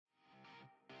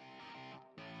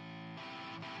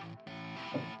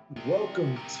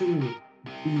Welcome to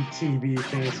BTB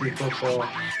Fantasy Football.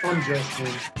 I'm Justin,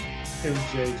 him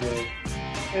JJ,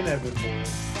 and Evan Moore.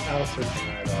 Alistair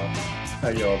tonight off. How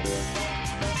y'all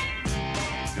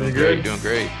doing? Doing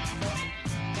great.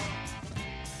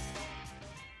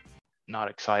 Not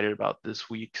excited about this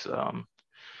week's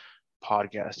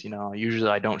podcast. Usually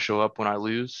I don't show up when I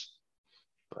lose,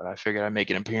 but I figured I'd make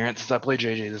an appearance since I play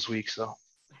JJ this week. So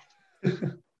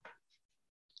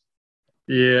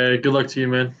Yeah, good luck to you,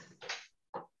 man.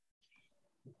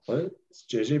 What? Is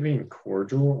JJ being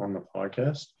cordial on the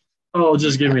podcast? Oh,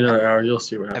 just give me another hour. You'll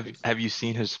see what have, happens. have you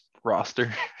seen his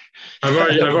roster? I've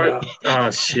already.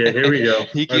 Oh shit! Here we go.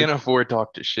 He can't afford to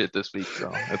talk to shit this week,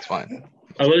 so that's fine.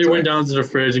 I literally went down to the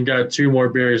fridge and got 2 more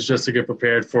beers just to get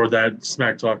prepared for that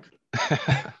smack talk.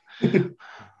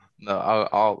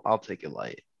 No, I'll take it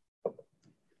light.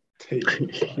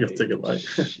 You'll take it light.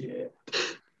 Shit.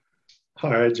 All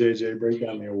right, JJ, break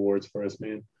down the awards for us,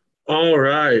 man. All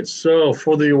right. So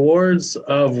for the awards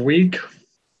of week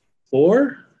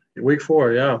 4,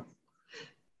 yeah.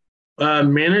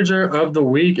 Manager of the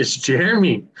week is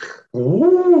Jeremy.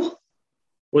 Ooh.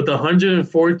 With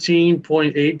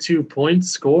 114.82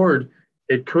 points scored.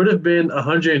 It could have been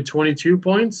 122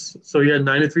 points, so he had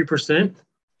 93%.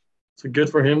 So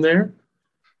good for him there.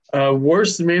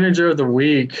 Worst manager of the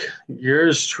week,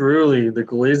 yours truly, the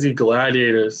Glizzy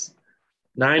Gladiators.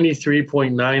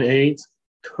 93.98.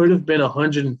 Could have been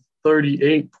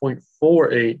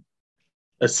 138.48.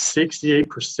 A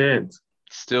 68%.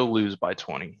 Still lose by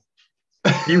 20.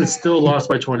 He was still lost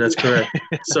by 20, that's correct.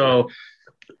 So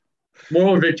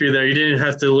moral victory there. You didn't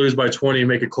have to lose by 20 and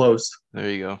make it close. There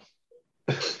you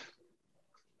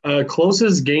go.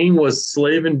 Closest game was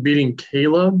Slavin beating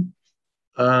Caleb.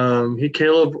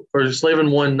 Slavin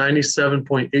won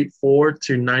 97.84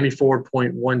 to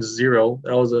 94.10.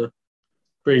 That was a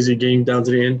crazy game down to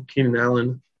the end. Keenan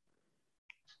Allen.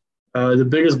 The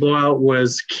biggest blowout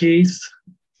was Keith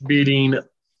beating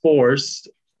Forrest.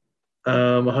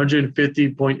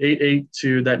 150.88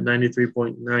 to that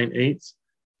 93.98.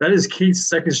 That is Keith's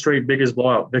second straight biggest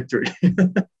blowout victory.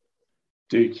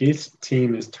 Dude, Keith's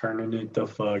team is turning it the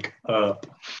fuck up.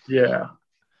 Yeah.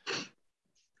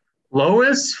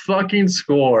 Lowest fucking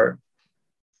score.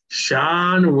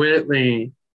 Sean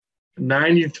Whitley,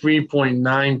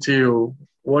 93.92.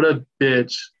 What a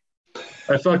bitch.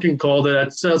 I fucking called it. I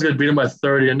said I was going to beat him by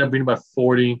 30. I ended up beating him by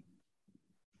 40.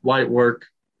 Light work.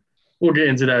 We'll get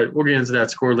into that. We'll get into that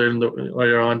score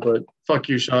later on, but fuck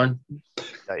you, Sean.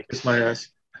 Yikes. Kiss my ass.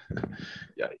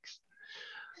 Yikes.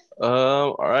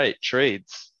 All right,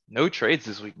 trades. No trades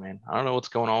this week, man. I don't know what's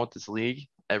going on with this league.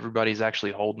 Everybody's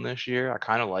actually holding this year. I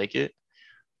kind of like it,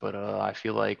 but I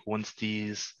feel like once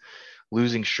these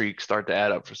losing streaks start to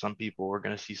add up for some people, we're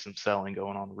going to see some selling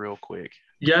going on real quick.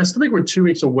 Yeah, I still think we're 2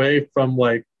 weeks away from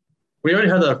we already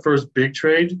had that first big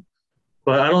trade,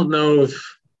 but I don't know if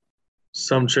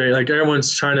some trade,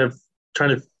 everyone's trying to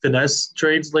finesse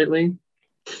trades lately,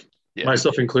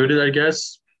 myself included, I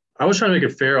guess. I was trying to make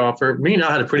a fair offer. Me and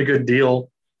I had a pretty good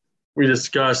deal we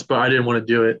discussed, but I didn't want to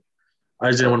do it. I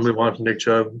just didn't want to move on from Nick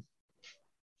Chubb.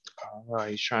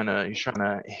 He's trying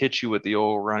to hit you with the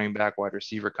old running back wide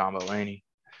receiver combo, ain't he?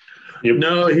 Yep.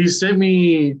 No, he sent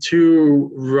me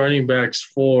 2 running backs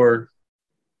for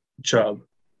Chubb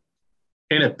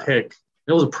and a pick.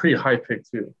 It was a pretty high pick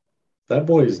too. That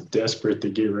boy is desperate to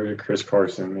get rid of Chris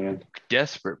Carson, man.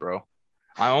 Desperate, bro.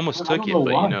 I almost took it,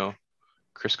 but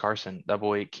Chris Carson, that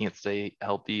boy can't stay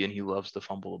healthy and he loves to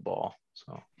fumble the ball.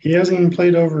 So he hasn't even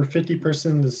played over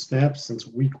 50% of the snaps since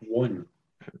week 1.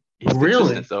 He's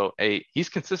consistent, though. He's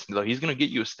consistent, though. He's going to get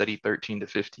you a steady 13 to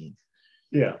 15.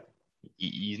 Yeah.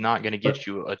 He's not going to get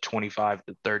you a 25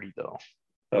 to 30, though.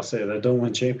 I'll say that don't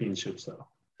win championships, though.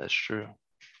 That's true.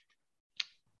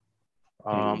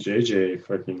 JJ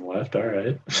fucking left. All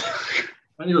right.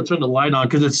 I need to turn the light on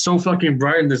because it's so fucking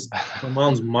bright in my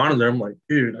mom's monitor. I'm like,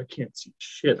 dude, I can't see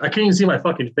shit. I can't even see my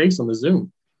fucking face on the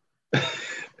Zoom.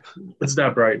 It's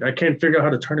that bright. I can't figure out how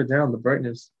to turn it down, the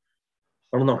brightness.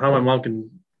 I don't know how my mom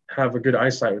can have a good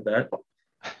eyesight with that. All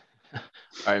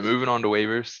right, moving on to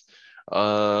waivers.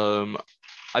 I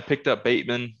picked up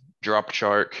Bateman, dropped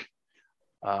Chark.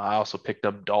 I also picked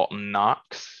up Dalton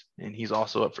Knox, and he's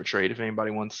also up for trade if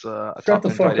anybody wants a top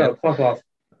 10 tight end. Fuck off.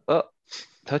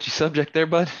 Touchy subject there,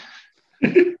 bud.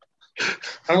 I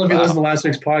don't know if you listened to last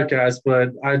week's podcast,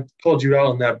 but I called you out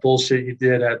on that bullshit you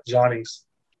did at Johnny's.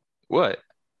 What?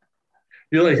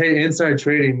 You're like, hey, inside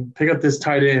trading, pick up this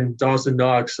tight end, Dawson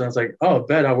Knox. And I was like, oh,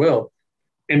 bet I will.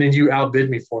 And then you outbid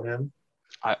me for him.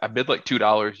 I bid like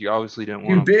 $2. You obviously didn't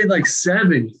want You bid like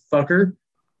 $7, you fucker.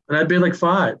 And I bid like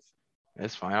 $5.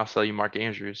 It's fine. I'll sell you Mark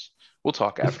Andrews. We'll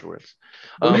talk afterwards.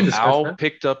 We can discuss Al that.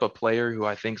 picked up a player who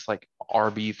I think's like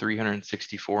RB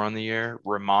 364 on the year,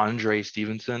 Ramondre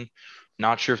Stevenson.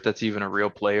 Not sure if that's even a real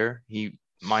player. He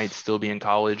might still be in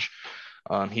college.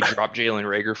 He dropped Jalen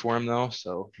Rager for him though,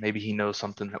 so maybe he knows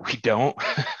something that we don't.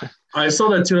 I saw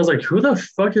that too. I was like, who the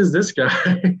fuck is this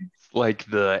guy? Like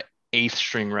the eighth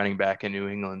string running back in New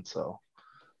England. So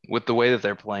with the way that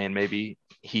they're playing, maybe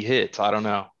he hits. I don't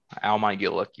know. Al might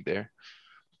get lucky there.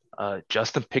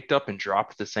 Justin picked up and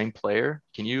dropped the same player.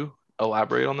 Can you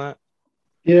elaborate on that?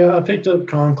 Yeah, I picked up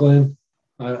Conklin.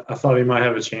 I thought he might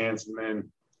have a chance, and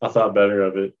then I thought better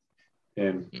of it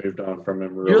and moved on from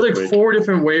him real You're like quick. 4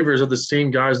 different waivers of the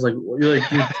same guys. Like you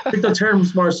picked up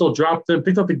Terrence Marshall, dropped them,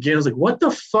 picked up again. I was like, what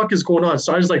the fuck is going on?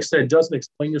 So I just like said, Justin,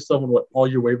 explain yourself and what all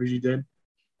your waivers you did.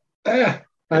 I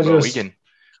Well, just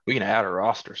we can add a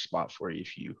roster spot for you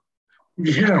if you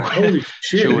Yeah, holy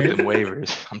shit, chill with man. them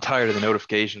waivers. I'm tired of the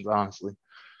notifications, honestly.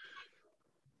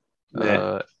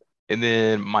 Yeah. And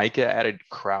then Micah added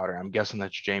Crowder. I'm guessing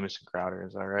that's Jamison Crowder.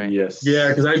 Is that right? yes. Yeah,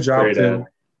 because I dropped Straight him. out.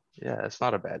 Yeah, it's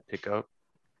not a bad pickup.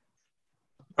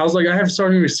 I was like, I have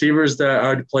starting receivers that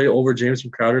I'd play over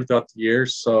Jameson Crowder throughout the year,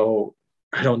 so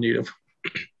I don't need him.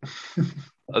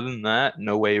 Other than that,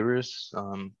 no waivers.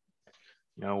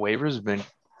 Waivers have been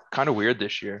kind of weird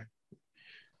this year.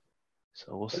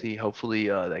 So we'll see. Hopefully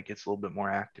that gets a little bit more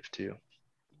active too.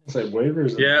 It's like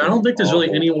waivers. Yeah, I don't think there's really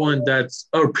awful. anyone that's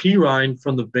 – or P. Ryan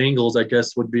from the Bengals, I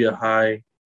guess, would be a high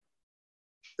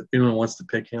if anyone wants to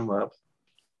pick him up.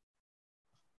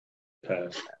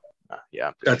 Pass.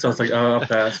 Yeah. That sounds like I'll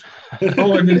pass.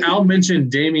 Oh, and then Al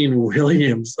mentioned Damian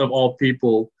Williams, of all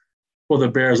people, for the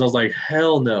Bears. I was like,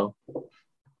 hell no.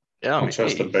 Yeah, I don't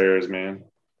trust the Bears, man.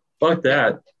 Fuck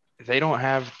that. If they don't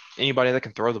have anybody that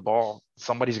can throw the ball,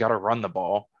 somebody's got to run the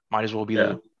ball. Might as well be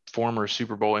the former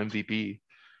Super Bowl MVP.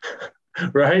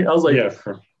 Right? I was like, yeah,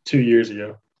 from 2 years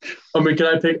ago. I mean,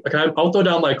 I'll throw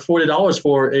down like $40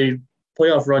 for a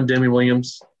playoff run, Damian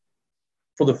Williams,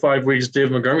 for the 5 weeks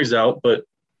David Montgomery's out, but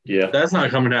Yeah. that's not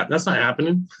coming out. That's not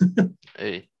happening.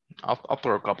 Hey, I'll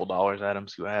throw a couple dollars at him,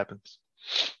 see what happens.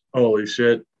 Holy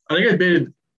shit. I think I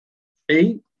bid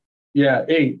 8. Yeah,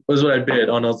 8 was what I bid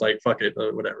on. I was like, fuck it,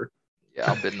 whatever. Yeah,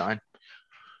 I'll bid 9.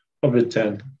 I'll bid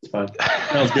 10. It's fine.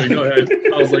 That was good. Go ahead.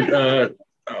 I was like,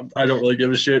 I don't really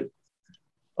give a shit.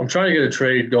 I'm trying to get a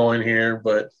trade going here,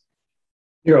 but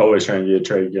You're always trying to get a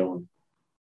trade going.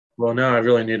 well, now I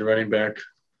really need a running back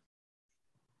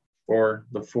for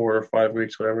the 4 or 5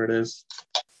 weeks, whatever it is.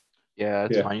 Yeah,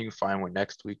 it's Yeah. fine. You can find one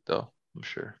next week though, I'm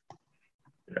sure.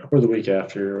 Or the week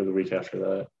after, or the week after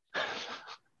that.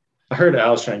 I heard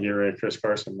Al's trying to get rid of Chris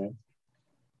Carson, man.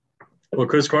 Well,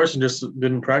 Chris Carson just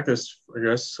didn't practice, I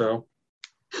guess. So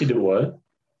He did what?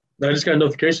 I just got a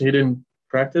notification he didn't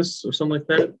practice or something like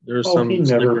that. There's Oh, some he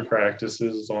never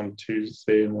practices on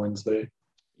Tuesday and Wednesday.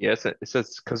 Yeah, it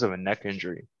says because of a neck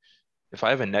injury. If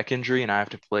I have a neck injury and I have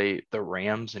to play the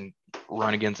Rams and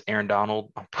run against Aaron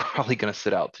Donald, I'm probably going to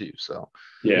sit out too. So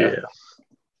Yeah.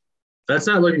 That's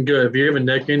not looking good. If you have a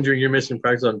neck injury, you're missing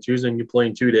practice on Tuesday and you play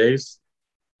in 2 days.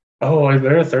 Oh, is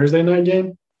there a Thursday night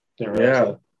game? Didn't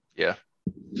realize yeah,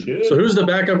 that. Shit. So who's the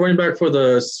backup running back for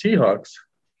the Seahawks?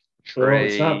 Well,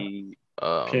 it's not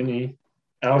Trey. Penny.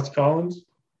 Alex Collins?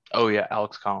 Oh yeah,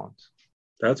 Alex Collins.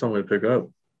 That's what I'm going to pick up.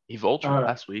 He vultured All right.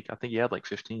 last week. I think he had like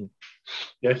 15.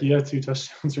 Yeah, he had 2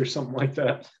 touchdowns or something like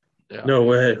that. Yeah. No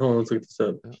way. Hold on, let's look this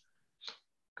up.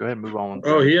 Go ahead and move on.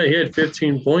 Oh, yeah, he had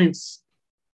 15 points.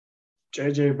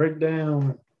 JJ, break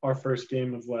down our first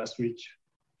game of last week.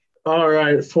 All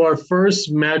right, for our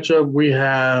first matchup, we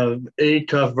have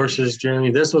A-Cuff versus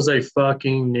Jeremy. This was a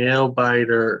fucking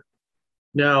nail-biter.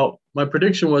 Now, my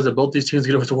prediction was that both these teams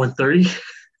get over to 130.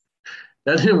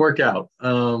 That didn't work out.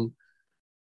 What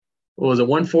was it,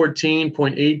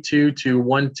 114.82 to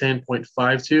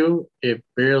 110.52? It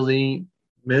barely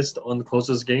missed on the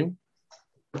closest game.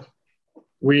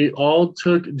 We all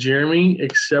took Jeremy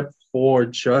except for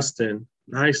Justin.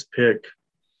 Nice pick.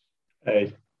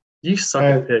 Hey, You suck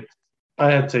at picks.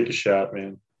 I had to take a shot,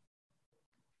 man.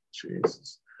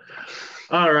 Jesus.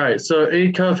 All right. So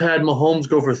A-Cuff had Mahomes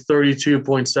go for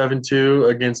 32.72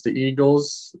 against the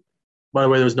Eagles. By the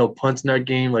way, there was no punts in that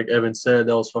game. Like Evan said,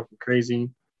 that was fucking crazy.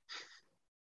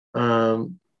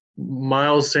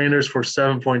 Miles Sanders for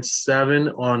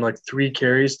 7.7 on like 3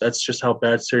 carries. That's just how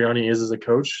bad Sirianni is as a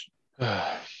coach.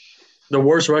 The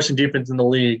worst rushing defense in the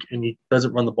league, and he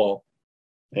doesn't run the ball.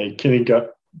 Hey, Kenny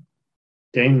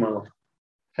Gainwell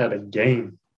had a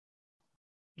game.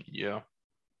 Yeah.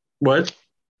 What?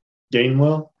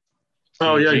 Gainwell?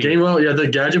 Oh, yeah, GG. Gainwell. Yeah, the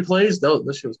gadget plays.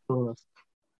 That shit was cool.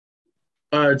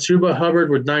 Chuba Hubbard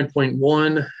with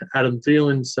 9.1, Adam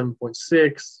Thielen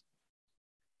 7.6,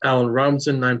 Allen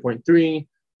Robinson 9.3,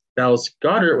 Dallas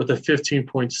Goedert with a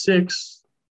 15.6,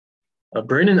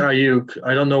 Brandon Ayuk,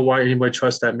 I don't know why anybody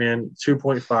trusts that man,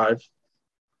 2.5.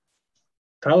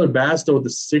 Tyler Basto with a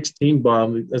 16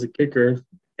 bomb as a kicker,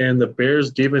 and the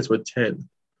Bears defense with 10.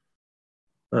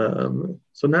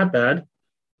 So not bad.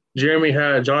 Jeremy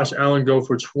had Josh Allen go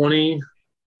for 20.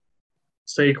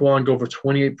 Saquon go for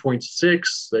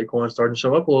 28.6. Saquon starting to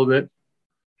show up a little bit.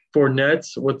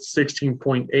 Fournette with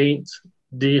 16.8.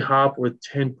 D-Hop with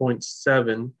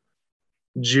 10.7.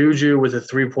 Juju with a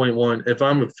 3.1. If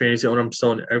I'm a fantasy owner, I'm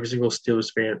selling every single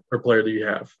Steelers fan or player that you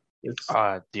have.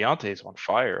 Deontay's on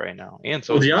fire right now. And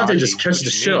so Deontay just catches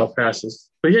the shit off passes.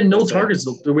 But he had no targets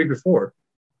the week before.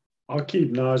 I'll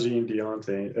keep Najee and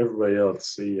Deontay. Everybody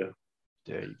else, see ya.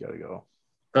 Yeah, you got to go.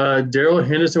 Darrell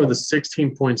Henderson with a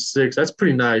 16.6. That's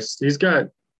pretty nice. He's got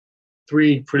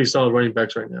 3 pretty solid running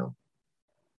backs right now.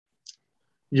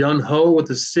 Young Ho with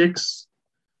a 6,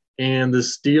 and the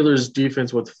Steelers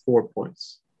defense with 4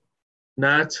 points.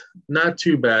 Not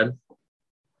too bad.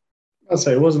 I'll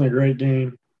say it wasn't a great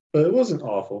game, but it wasn't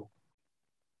awful.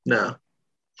 No.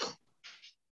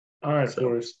 All right,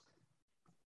 Forrest.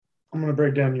 I'm going to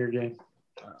break down your game.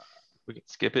 We can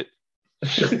skip it.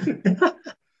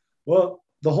 Well,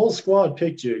 the whole squad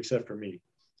picked you except for me.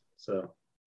 So,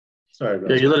 sorry about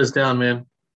that. You let us down, man.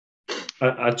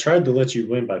 I tried to let you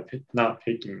win by not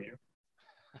picking you.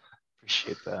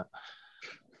 Appreciate that.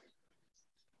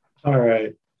 All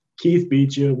right. Keith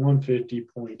beat you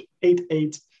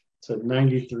 150.88 to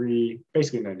 93,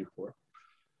 basically 94.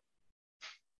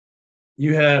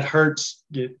 You had Hurts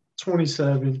get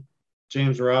 27,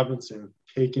 James Robinson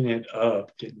taking it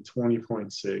up, getting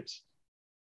 20.6.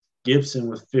 Gibson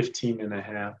with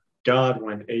 15.5.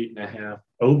 Godwin 8.5.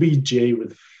 OBJ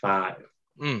with 5.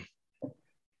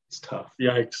 It's tough.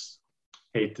 Yikes.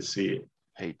 Hate to see it.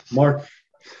 Hate to see it.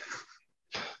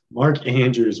 Mark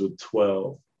Andrews with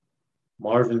 12.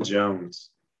 Marvin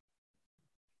Jones.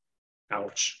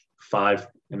 Ouch.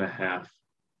 5.5.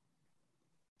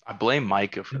 I blame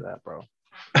Micah for that, bro.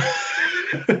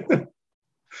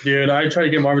 Dude, I tried to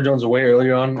get Marvin Jones away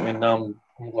earlier on, and now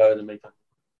I'm glad to make that.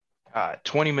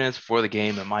 20 minutes before the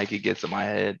game, and Micah gets in my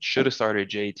head. Should have started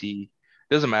JT.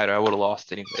 Doesn't matter. I would have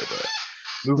lost anyway, but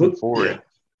moving forward,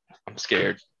 I'm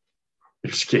scared.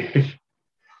 You're scared.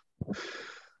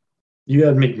 You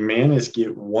had McManus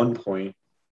get 1 point.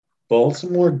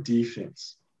 Baltimore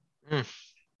defense.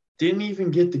 Didn't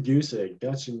even get the goose egg.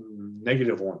 That's a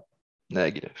 -1.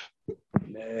 Negative.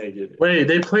 Wait,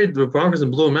 they played the Broncos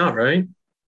and blew them out, right?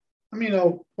 I mean,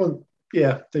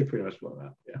 they pretty much blew them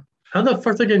out. Yeah. How the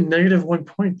fuck they get -1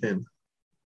 point then?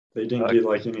 They didn't get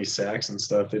like any sacks and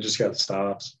stuff. They just got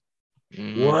stops.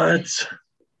 What?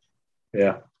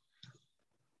 Yeah.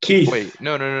 Keith. Wait,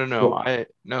 no.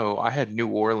 I had New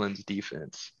Orleans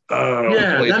defense. Oh,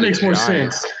 yeah, that makes more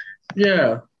sense.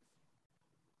 Yeah.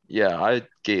 Yeah, I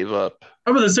gave up.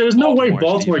 I was going to say, there's no way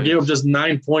Baltimore gave up just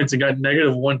 9 points and got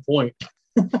 -1 point.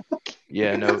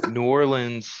 Yeah, no. New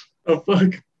Orleans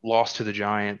lost to the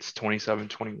Giants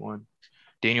 27-21.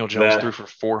 Daniel Jones threw for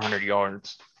 400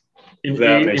 yards.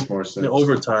 That makes more sense. In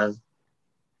overtime.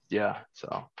 Yeah,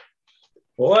 so.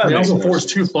 Well, they also forced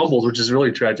 2 fumbles, which is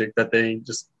really tragic that they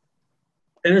just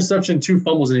interception, 2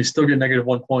 fumbles, and he still get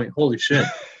 -1 point. Holy shit.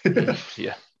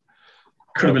 Yeah.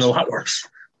 Could have been a lot worse.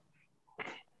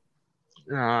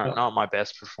 Not my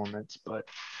best performance, but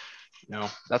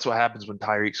that's what happens when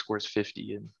Tyreek scores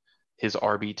 50 and his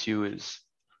RB2 is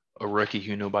a rookie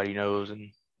who nobody knows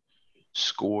and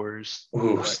scores.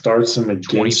 Ooh, starts him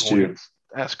against you.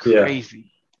 That's crazy.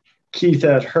 Yeah. Keith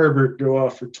had Herbert go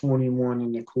off for 21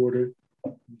 in the quarter.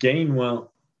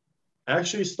 Gainwell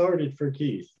actually started for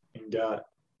Keith and got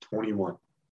 21.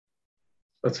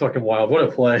 That's fucking wild. What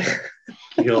a play.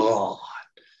 God.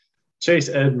 Chase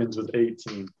Edmonds with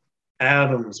 18.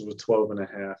 Adams with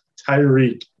 12.5.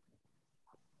 Tyreek,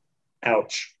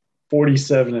 ouch,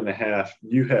 47.5.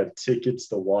 You had tickets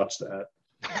to watch that.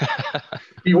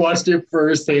 He watched it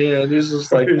firsthand. He was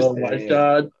just like, oh my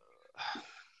God.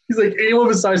 He's like, anyone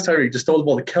besides Tyreek, just throw the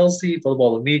ball to Kelsey, throw the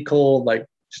ball to Nicole, like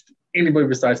just anybody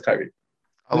besides Tyreek.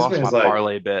 I lost my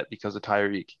parlay bet because of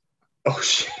Tyreek. Oh,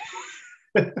 shit.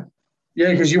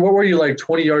 Yeah, because what were you, like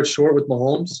 20 yards short with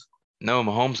Mahomes? No,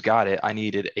 Mahomes got it. I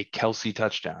needed a Kelsey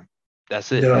touchdown.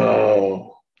 That's it.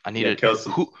 No. I needed Kelsey.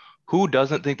 Who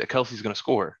doesn't think that Kelsey's going to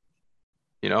score?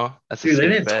 That's Dude, they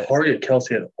didn't target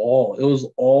Kelsey at all. It was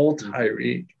all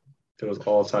Tyreek. It was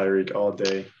all Tyreek all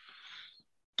day.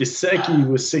 Gesicki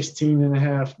was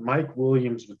 16.5. Mike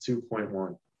Williams with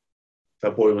 2.1.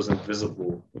 That boy was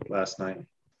invisible last night.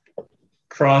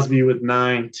 Crosby with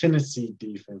 9. Tennessee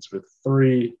defense with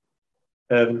 3.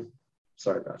 Evan,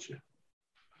 sorry about you.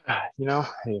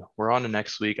 Hey, we're on to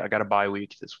next week. I got a bye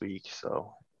week this week,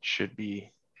 so should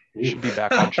be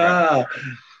back on track.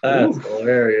 That's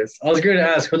hilarious. I was going to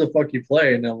ask who the fuck you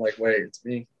play, and I'm like, wait, it's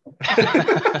me.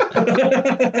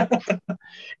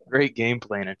 Great game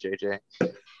planning, JJ.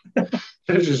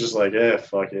 It's just like,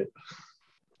 fuck it.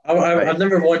 I've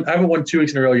never won. I haven't won 2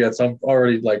 weeks in a row yet, so I'm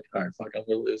already like, all right, fuck, I'm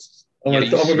gonna lose. I'm gonna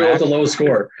go with the lowest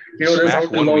score. You know, there's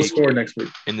the lowest score next week,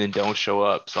 and then don't show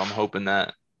up. So I'm hoping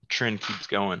that trend keeps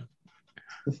going.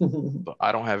 But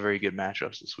I don't have very good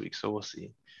matchups this week, so we'll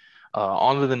see.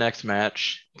 On to the next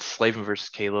match, Slavin versus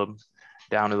Caleb.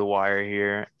 Down to the wire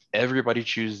here. Everybody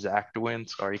chooses Zach to win.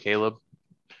 Sorry, Caleb.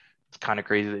 It's kind of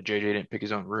crazy that JJ didn't pick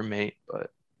his own roommate, but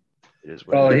it is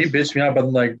what it is. He bitched me out, but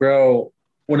I'm like, bro,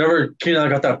 whenever Keenan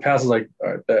got that pass, I was like,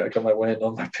 all right, bet I got my win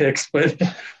on my picks, but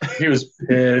he was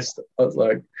pissed. I was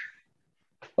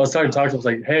trying to talk to him. I was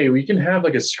like, hey, we can have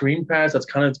like a screen pass that's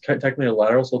kind of technically a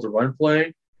lateral, so it's a run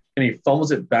play. And he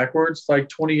fumbles it backwards like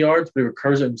 20 yards, but he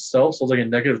recovers it himself, so it's like a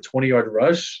negative 20-yard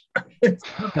rush. This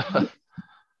helps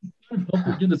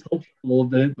a little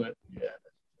bit, but yeah.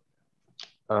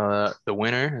 The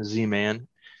winner, Z-Man,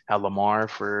 had Lamar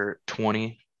for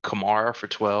 20, Kamara for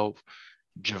 12,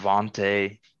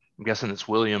 Javonte. I'm guessing it's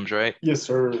Williams, right? Yes,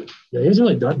 sir. Yeah, he hasn't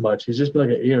really done much. He's just been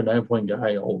like an 8 or 9 point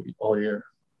guy all year.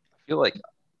 I feel like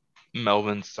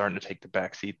Melvin's starting to take the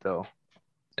backseat though,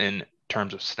 in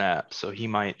terms of snaps, so he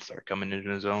might start coming into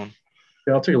his own.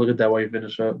 Yeah, I'll take a look at that while you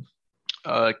finish up.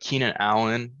 Keenan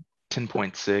Allen,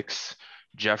 10.6.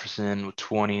 Jefferson with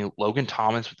 20. Logan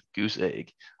Thomas with a goose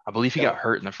egg. I believe he got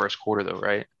hurt in the first quarter though,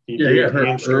 right? He got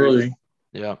hurt early.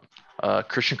 Yeah.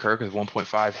 Christian Kirk with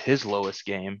 1.5, his lowest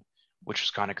game, which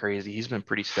was kind of crazy. He's been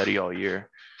pretty steady all year.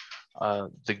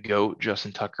 The GOAT,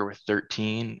 Justin Tucker with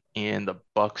 13, and the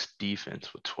Bucs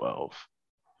defense with 12.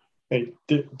 Hey,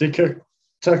 did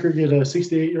Tucker get a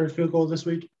 68-yard field goal this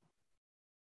week?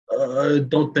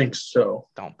 Don't think so.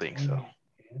 Don't think so.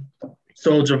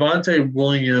 So Javonte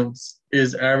Williams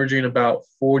is averaging about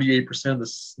 48% of the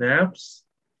snaps,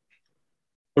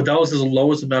 but that was his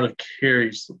lowest amount of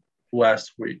carries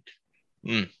last week.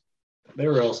 They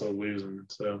were also losing,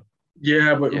 so.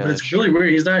 Yeah, but it's really weird.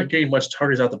 He's not getting much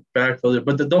targets out the backfield.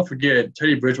 But don't forget,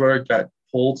 Teddy Bridgewater got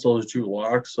pulled, so was Drew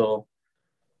Lock. So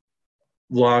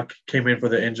Lock came in for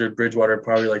the injured Bridgewater,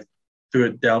 probably threw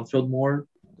it downfield more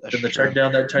than the check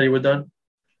down that Teddy would have done.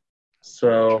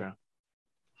 So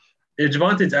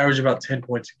Javonte's average about 10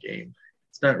 points a game.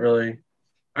 It's not really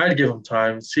 – I'd give him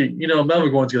time. See,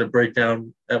 Melvin Gordon's going to break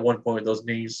down at one point with those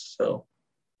knees. So,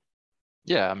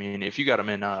 yeah, I mean, if you got him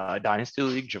in a dynasty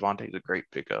league, Javonte's a great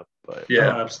pickup. But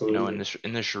absolutely.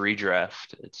 In this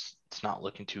redraft, it's not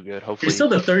looking too good. Hopefully, he's still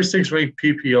the 36th ranked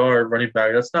PPR running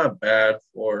back. That's not bad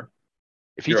for.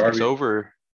 If he takes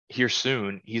over here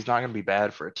soon, he's not going to be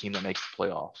bad for a team that makes the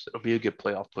playoffs. It'll be a good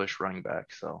playoff push running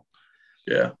back. So,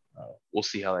 yeah. We'll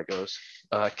see how that goes.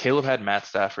 Caleb had Matt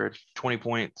Stafford, 20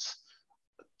 points.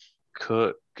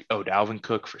 Dalvin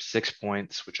Cook for 6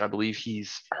 points, which I believe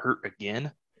he's hurt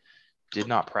again. Did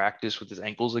not practice with his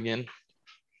ankles again.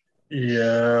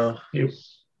 Yeah. Yep.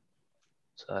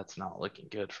 So that's not looking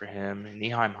good for him.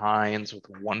 Nyheim Hines with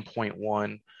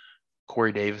 1.1.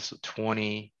 Corey Davis with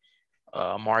 20.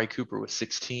 Amari Cooper with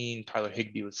 16. Tyler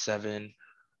Higbee with 7.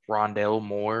 Rondale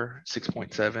Moore,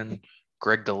 6.7.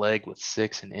 Greg DeLeg with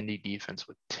 6, and Indy defense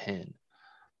with 10.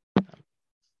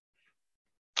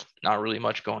 Not really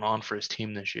much going on for his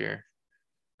team this year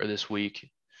or this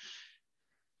week.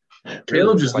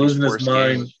 Caleb just losing his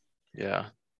mind. Yeah.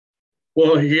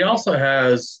 Well, he also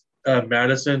has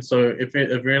Madison, so if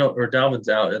Randall or Dalvin's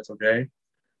out, that's okay.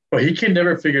 But he can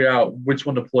never figure out which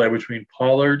one to play between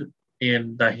Pollard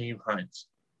and Nyheim Hines.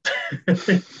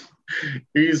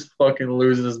 He's fucking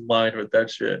losing his mind with that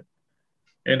shit.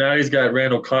 And now he's got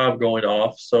Randall Cobb going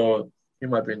off, so he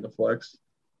might be in the flex.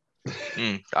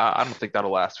 I don't think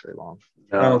that'll last very long.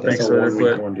 No, I don't think so.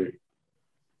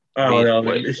 But I don't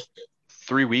know.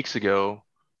 3 weeks ago,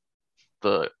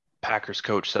 the Packers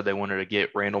coach said they wanted to get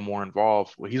Randall more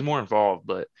involved. Well, he's more involved,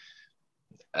 but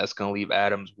that's going to leave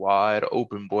Adams wide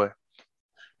open, boy.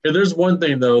 Yeah, there's one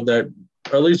thing, though, that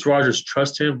at least Rodgers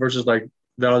trusts him versus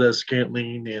Valdez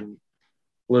Scantling and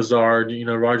Lazard.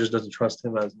 Rodgers doesn't trust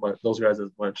him as much, those guys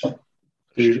as much.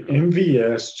 Dude,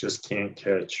 MVS just can't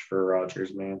catch for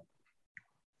Rodgers, man.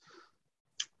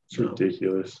 It's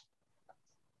ridiculous.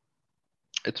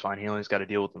 It's fine. He only's got to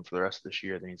deal with him for the rest of this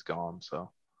year. Then he's gone.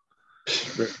 So,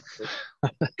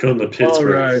 go to Pittsburgh. All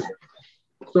right.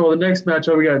 So the next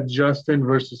matchup, we got Justin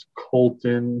versus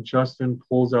Colton. Justin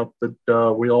pulls out the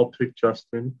dub. We all picked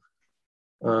Justin.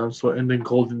 So ending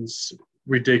Colton's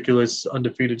ridiculous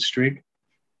undefeated streak.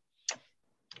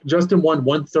 Justin won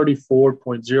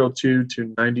 134.02 to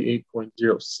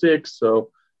 98.06.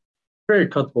 So very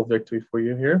comfortable victory for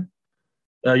you here.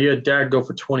 You had Dak go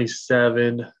for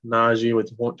 27, Najee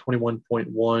with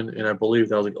 21.1, and I believe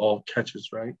that was like all catches,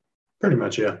 right? Pretty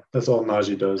much, yeah. That's all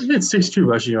Najee does. He had 62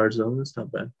 rushing yards, though. That's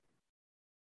not bad.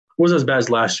 Wasn't as bad as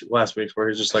last week's where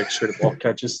he's just like straight up all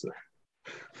catches.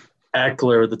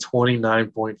 Eckler, the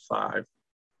 29.5.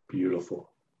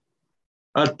 Beautiful.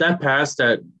 That pass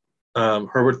that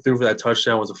Herbert threw for that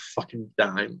touchdown was a fucking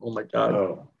dime. Oh, my God.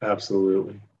 Oh,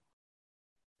 absolutely.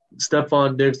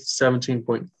 Stephon Diggs,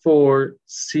 17.4.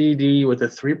 CD with a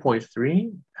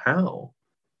 3.3? How?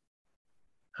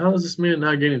 How is this man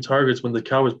not getting targets when the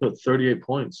Cowboys put 38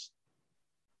 points?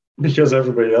 Because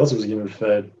everybody else was getting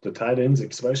fed, the tight ends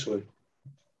especially.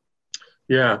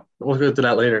 Yeah, we'll get to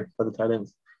that later for the tight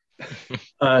ends.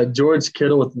 George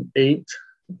Kittle with an 8.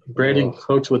 Brandon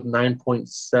Cooks with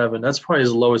 9.7. That's probably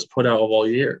his lowest put out of all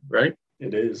year, right?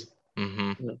 It is.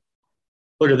 Mm-hmm. Yeah.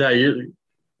 Look at that.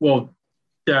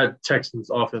 That Texans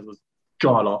offense was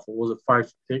god awful. Was it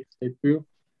 5 picks they threw?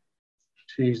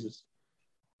 Jesus.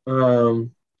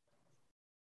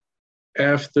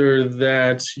 After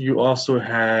that, you also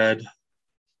had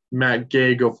Matt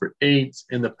Gay go for 8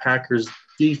 and the Packers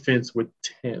defense with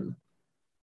 10.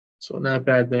 So not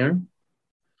bad there.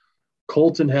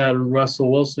 Colton had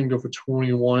Russell Wilson go for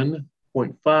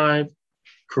 21.5.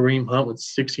 Kareem Hunt with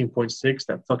 16.6.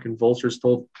 That fucking vulture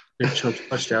stole Nick Chubb's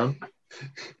touchdown.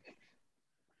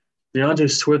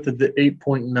 DeAndre Swift at the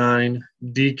 8.9.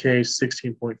 DK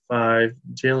 16.5.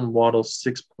 Jalen Waddle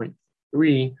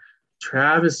 6.3.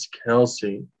 Travis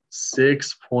Kelce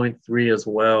 6.3 as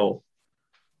well.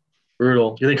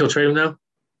 Brutal. You think he'll trade him now?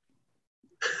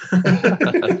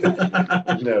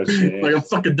 No chance. Like I'm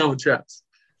fucking done with Travis.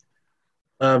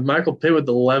 Michael Pitt with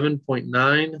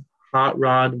 11.9, Hot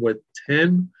Rod with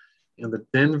 10, and the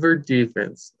Denver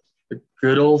defense, the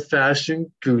good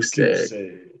old-fashioned goose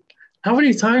egg. How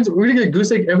many times? We're going to get a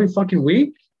goose egg every fucking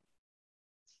week?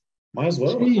 Might as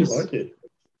well. Jeez. Fuck it.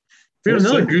 We have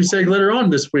another goose egg later on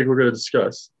this week we're going to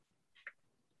discuss.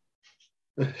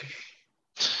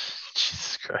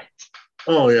 Jesus Christ.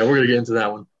 Oh, yeah, we're going to get into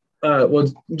that one.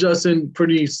 Well, Justin,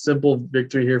 pretty simple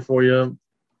victory here for you.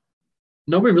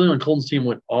 Nobody really on Colton's team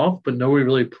went off, but nobody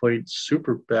really played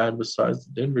super bad besides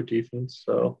the Denver defense.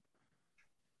 So,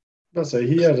 I'll say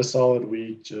he had a solid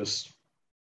week, just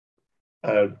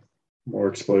had more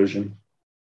explosion.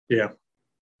 yeah.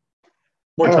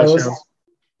 More All right, touchdowns.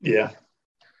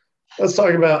 Let's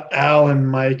talk about Al and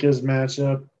Micah's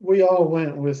matchup. We all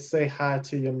went with "Say Hi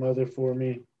to Your Mother" for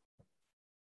me.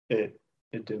 It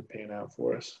didn't pan out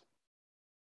for us.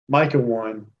 Micah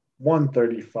won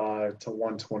 135 to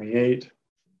 128.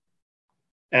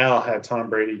 Al had Tom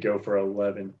Brady go for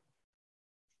 11.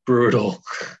 Brutal.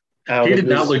 He did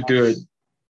not look good.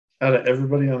 Out of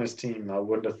everybody on his team, I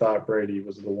wouldn't have thought Brady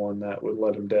was the one that would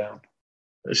let him down.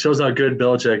 It shows how good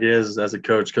Belichick is as a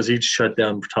coach because he shut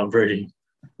down Tom Brady.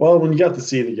 Well, when you got to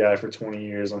see the guy for 20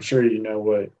 years, I'm sure you know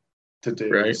what to do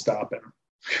to stop him.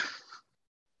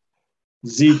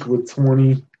 Zeke with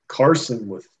 20, Carson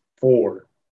with 4.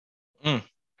 You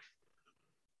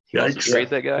want to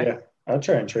trade that guy? Yeah, I'd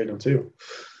try and trade him too.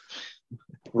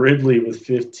 Ridley with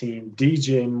 15,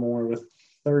 DJ Moore with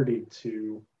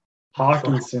 32,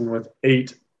 Hawkinson with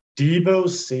 8, Deebo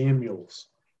Samuels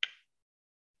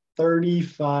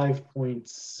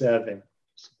 35.7.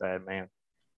 It's a bad man.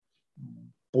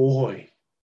 Boy,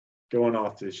 going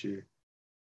off this year.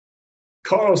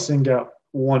 Carlson got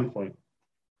 1 point.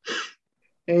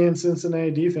 And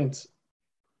Cincinnati defense,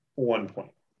 1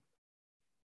 point.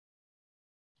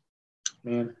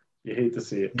 Man, you hate to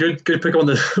see it. Good pick on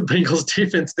the Bengals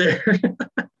defense there.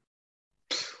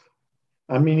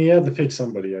 I mean, he had to pick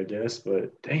somebody, I guess,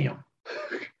 but damn.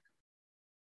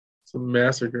 It's a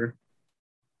massacre.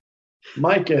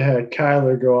 Micah had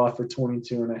Kyler go off for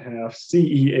 22.5,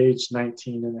 CEH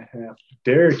 19.5,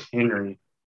 Derrick Henry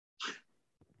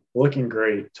looking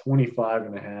great,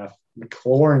 25.5,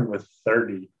 McLaurin with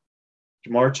 30,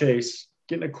 Jamar Chase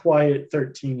getting a quiet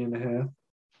 13.5,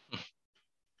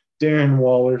 Darren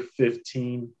Waller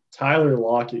 15, Tyler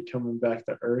Lockett coming back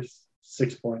to earth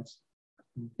 6 points,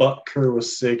 Butker with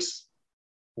 6,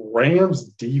 Rams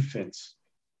defense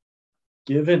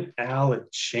giving Al a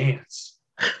chance.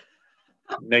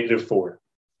 -4.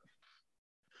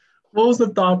 What was the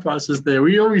thought process there?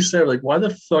 We always said, like, why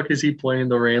the fuck is he playing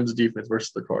the Rams defense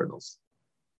versus the Cardinals?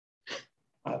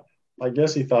 I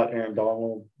guess he thought Aaron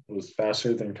Donald was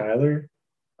faster than Kyler.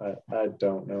 I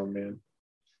don't know, man.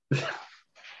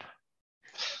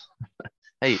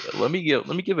 Hey, let me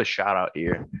give a shout out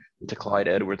here to Clyde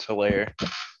Edwards-Helaire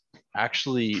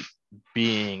actually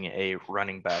being a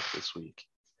running back this week.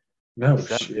 No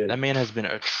That shit. that man has been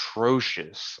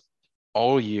atrocious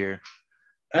all year.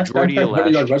 That's Majority of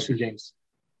 30 yard last year. rushing games.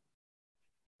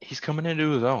 He's coming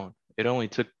into his own. It only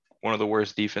took one of the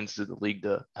worst defenses in the league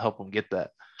to help him get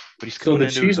that. But he's So coming the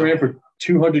into Chiefs his own. ran for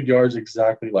 200 yards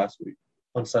exactly last week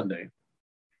on Sunday.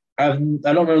 I don't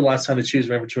remember the last time the Chiefs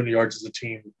ran for 200 yards as a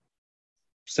team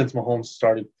since Mahomes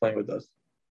started playing with us.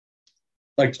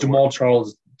 Like Jamal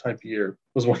Charles type year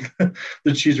was when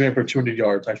the Chiefs ran for 200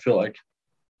 yards. I feel like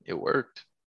It worked.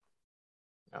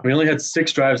 we only had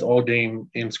 6 drives all game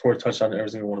and scored a touchdown in every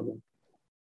single one of them.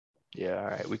 Yeah, all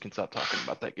right. We can stop talking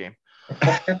about that game.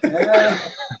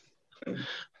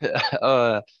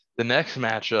 The next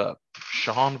matchup,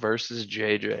 Sean versus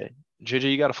JJ.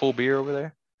 JJ, you got a full beer over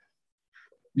there?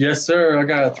 Yes, sir. I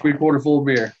got a 3/4 full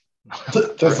beer.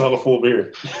 That's not a full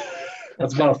beer.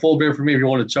 That's about a full beer for me if you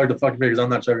want to chug the fucking beer because I'm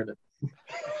not chugging it.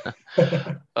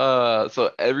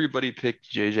 So everybody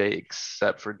picked JJ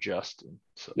except for Justin.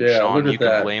 So Yeah, Sean, look at you can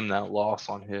that. blame that loss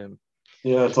on him.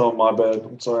 Yeah, it's all my bad.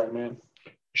 I'm sorry, man.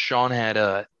 Sean had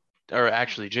or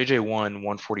actually JJ won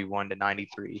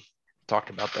 141-93. Talked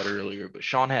about that earlier, but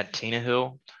Sean had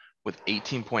Tannehill with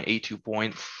 18.82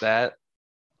 points. That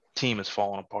team is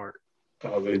falling apart.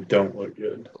 Oh, they don't look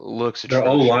good. Looks Their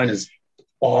atrocious. O line is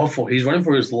awful. He's running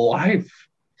for his life.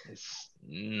 It's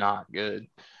not good.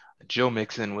 Joe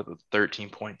Mixon with a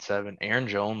 13.7. Aaron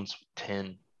Jones with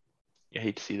 10. You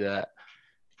hate to see that.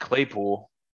 Claypool,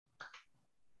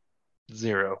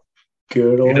 0.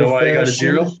 Good You old know why he got a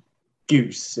 0?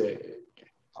 Goose egg.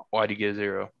 Why'd you get a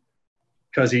 0?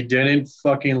 Because he didn't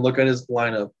fucking look at his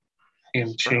lineup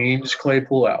and change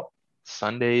Claypool out.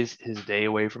 Sunday's his day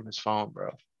away from his phone,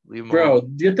 bro. Leave him Bro,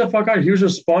 alone. get the fuck out. He was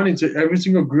responding to every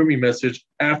single grooming message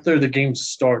after the game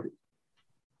started.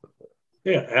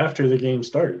 Yeah, after the game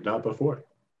started, not before.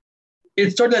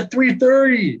 It started at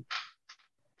 3:30.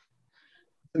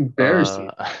 Embarrassing.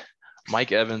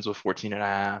 Mike Evans with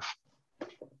 14.5.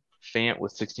 Fant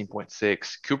with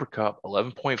 16.6. Cooper Kupp,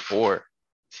 11.4.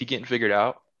 Is he getting figured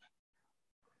out?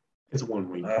 It's 1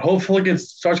 week. Hopefully it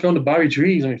starts going to Bobby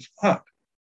Trees. I mean, fuck.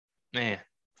 Man.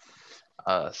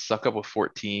 Suck up with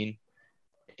 14.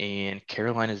 And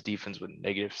Carolina's defense with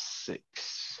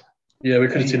 -6. Yeah, we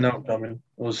could have seen that coming.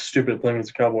 It was stupid playing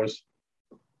against the Cowboys.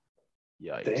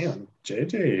 Yikes. Damn,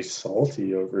 JJ is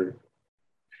salty over.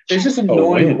 It's just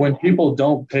annoying win. when people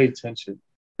don't pay attention.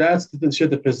 That's the shit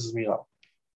that pisses me off.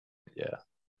 Yeah.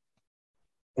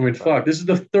 I mean, fuck. This is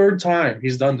the 3rd time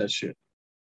he's done this shit.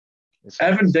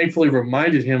 Evan thankfully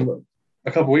reminded him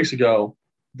a couple weeks ago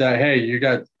that, hey, you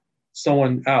got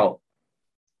someone out.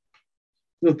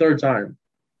 This is the 3rd time.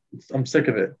 I'm sick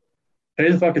of it.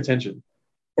 Pay the fuck attention.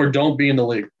 Or don't be in the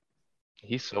league.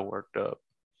 He's so worked up.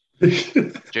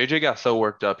 JJ got so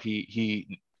worked up,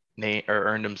 he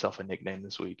earned himself a nickname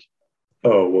this week.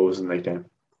 Oh, what was the nickname?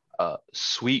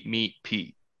 Sweet Meat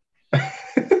Pete.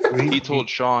 He told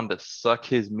Sean to suck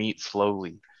his meat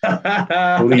slowly. And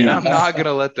I'm not going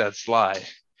to let that slide.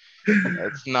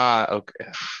 That's not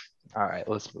okay. All right,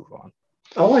 let's move on.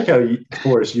 I like how,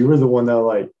 Forrest, you were the one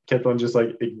that kept on just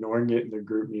ignoring it in the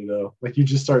group me though. You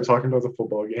just started talking about the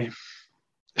football game.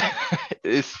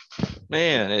 It's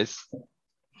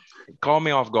caught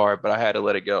me off guard, but I had to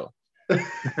let it go.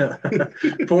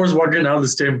 Forrest walking out of the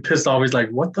stadium pissed off. He's like,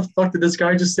 what the fuck did this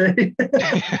guy just say?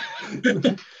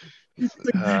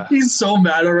 He's so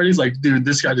mad already. He's like, dude,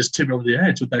 this guy just tipped me over the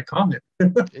edge with that comment.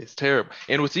 It's terrible.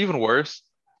 And what's even worse,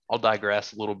 I'll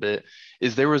digress a little bit,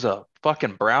 is there was a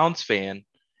fucking Browns fan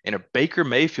in a Baker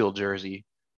Mayfield jersey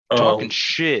talking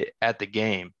shit at the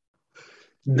game.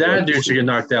 That dude should get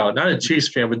knocked out. Not a Chiefs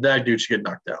fan, but that dude should get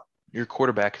knocked out. Your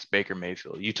quarterback is Baker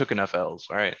Mayfield. You took enough L's.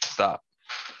 All right, stop.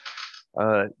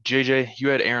 JJ, you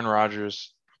had Aaron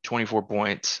Rodgers, 24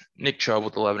 points. Nick Chubb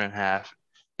with 11.5.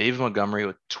 David Montgomery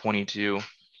with 22.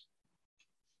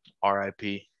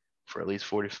 RIP for at least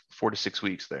 4 to 6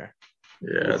 weeks there.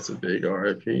 Yeah, that's a big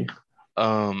RIP.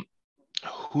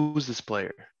 Who's this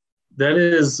player? That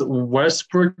is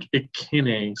Westbrook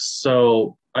Ikine.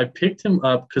 So I picked him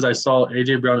up because I saw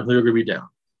A.J. Brown and Julio be down.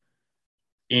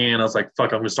 And I was like,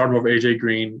 fuck, I'm going to start him over A.J.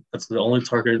 Green. That's the only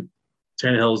target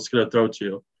Tannehill is going to throw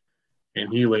to.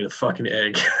 And he laid a fucking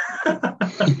egg.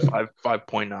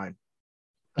 5.9.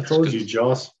 I told you,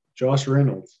 Josh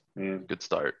Reynolds, man. Good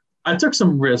start. I took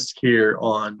some risk here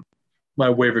on my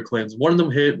waiver claims. One of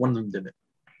them hit, one of them didn't.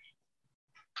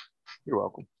 You're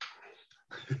welcome.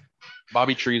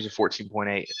 Bobby Trees with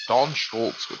 14.8. Dalton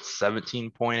Schultz with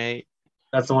 17.8.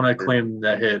 That's the one I claimed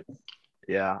that hit.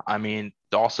 Yeah, I mean,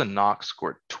 Dawson Knox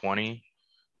scored 20.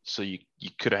 So you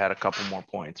could have had a couple more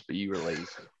points, but you were lazy.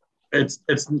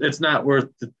 It's not worth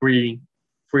the free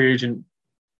agent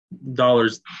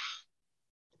dollars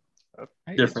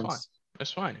Hey, difference.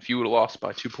 That's fine. If you would have lost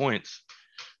by 2 points,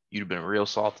 you'd have been real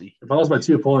salty. If I lost by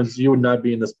 2 points, you would not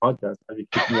be in this podcast. I'd be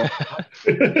kicking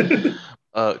you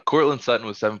off. Cortland Sutton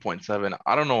was 7.7.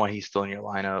 I don't know why he's still in your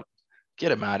lineup.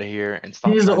 Get him out of here and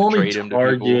stop He's the trying to only trade him to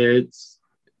people. target.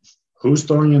 Who's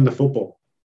throwing in the football?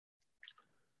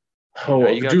 Oh,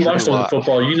 you got Drew Drew Lock's throwing the Lock.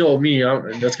 football. You know me.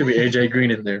 That's going to be A.J. Green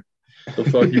in there. The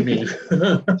fuck you mean?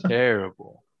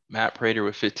 Terrible. Matt Prater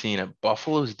with 15 and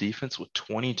Buffalo's defense with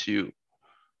 22.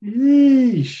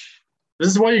 Yeesh. This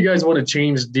is why you guys want to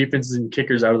change defenses and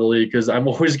kickers out of the league, because I'm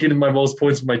always getting my most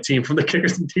points from my team from the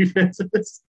kickers and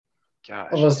defenses. Gosh.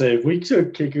 I was gonna say, if we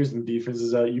took kickers and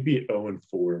defenses out, you'd be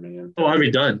 0-4, man. Oh, I'd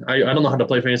be done. I don't know how to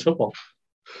play fantasy football.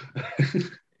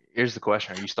 Here's the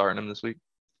question. Are you starting him this week?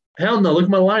 Hell no. Look at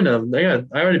my lineup. Yeah,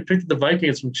 I already picked the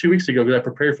Vikings from 2 weeks ago because I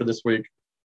prepared for this week.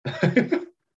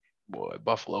 Boy,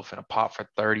 Buffalo finna pop for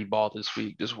 30 ball this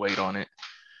week. Just wait on it.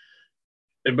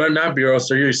 It better not be, or else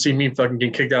you see me fucking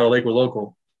getting kicked out of Lakewood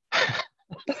Local.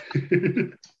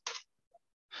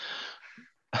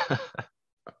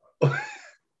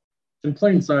 In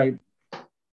plain sight,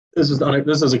 this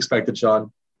is expected,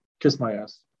 Sean. Kiss my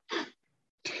ass.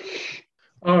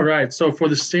 All right, so for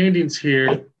the standings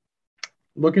here,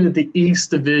 looking at the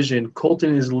East Division,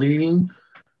 Colton is leading,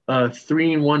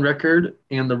 3-1 record,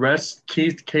 and the rest,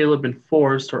 Keith, Caleb, and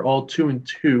Forrest, are all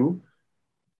 2-2.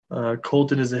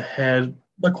 Colton is ahead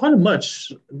by quite a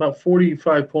much, about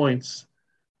 45 points.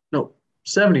 No,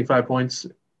 75 points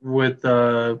with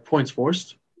points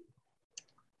forced.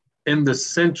 In the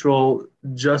Central,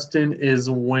 Justin is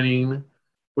winning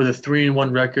with a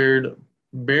 3-1 record,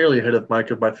 barely ahead of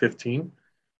Micah by 15.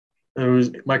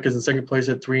 Micah's in second place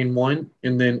at 3-1,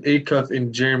 and then Acuff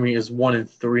and Jeremy is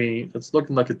 1-3. It's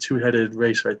looking like a two-headed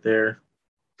race right there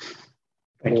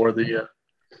for the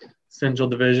Central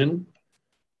Division.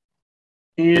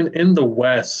 And in the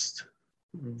West,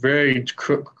 very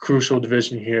crucial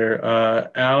division here.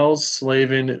 Al,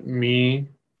 Slavin, me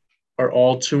are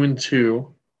all 2-2,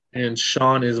 and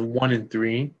Sean is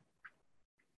 1-3.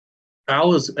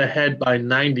 Al is ahead by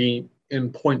 90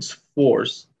 in points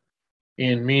forced,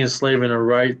 and me and Slavin are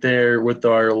right there with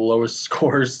our lowest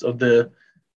scores of the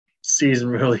season,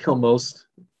 really, almost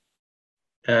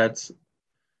at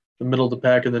the middle of the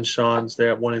pack, and then Sean's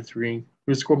there at 1-3.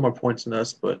 We scored more points than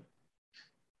us, but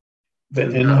the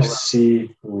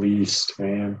NFC least,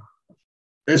 man.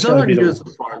 it's not looking good so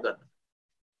far.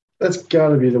 That's got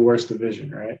to be the worst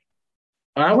division, right?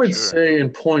 I would say in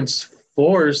points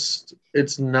forced,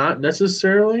 it's not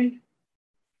necessarily,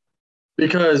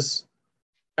 because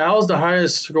Al's the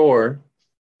highest score,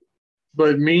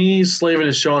 but me, Slavin,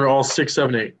 and Sean are all 6,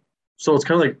 7, 8. So it's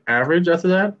kind of like average after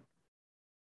that.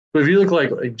 But if you look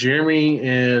like Jeremy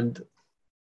and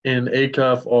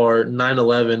Acuff are 9,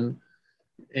 11,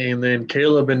 and then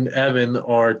Caleb and Evan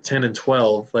are 10 and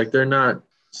 12. Like, they're not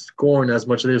scoring as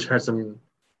much. They just had some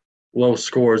low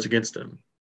scores against them.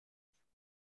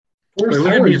 Forrest,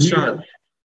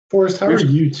 how are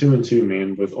you 2-2,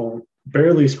 man, with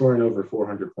barely scoring over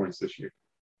 400 points this year?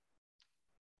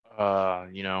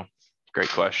 Great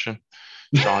question.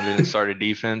 Sean didn't start a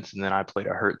defense, and then I played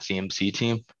a hurt CMC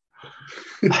team.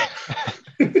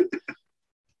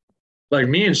 Like,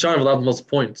 me and Sean have allowed the most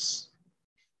points.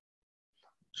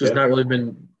 It's just not really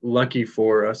been lucky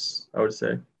for us, I would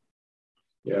say.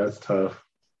 Yeah, it's tough.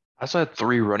 I also had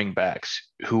 3 running backs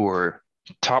who were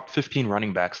top 15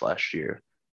 running backs last year,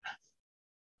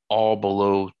 all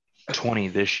below 20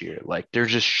 this year. Like, they're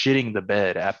just shitting the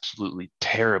bed absolutely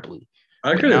terribly.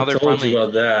 I could have told you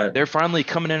about that. They're finally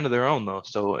coming into their own, though.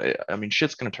 So, I mean,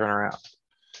 shit's going to turn around.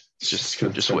 Just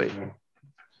wait.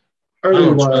 I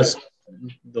don't trust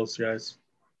those guys.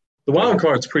 The wild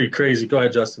card's pretty crazy. Go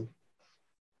ahead, Justin.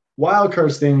 Wild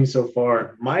card standing so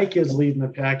far. Mike is leading the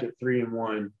pack at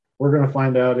 3-1. We're going to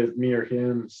find out if me or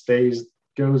him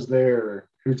goes there, or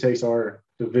who takes our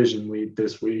division lead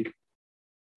this week.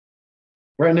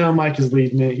 Right now, Mike is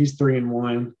leading it. He's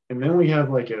 3-1. And then we have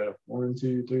like a 1,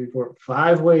 2, 3, 4,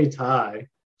 5-way tie.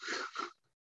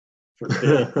 For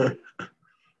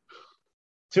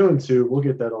 2-2. We'll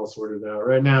get that all sorted out.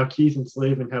 Right now, Keith and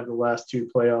Slavin have the last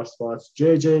 2 playoff spots.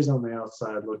 JJ's on the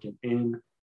outside looking in.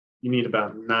 You need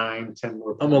about 9, 10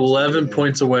 more points. I'm 11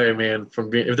 points away, man,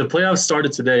 from being – if the playoffs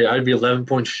started today, I'd be 11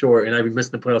 points short, and I'd be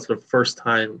missing the playoffs for the first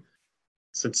time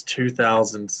since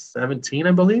 2017,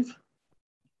 I believe.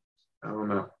 I don't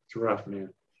know. It's rough,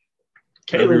 man.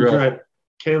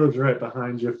 Caleb's right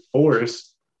behind you.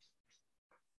 Forrest,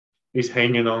 he's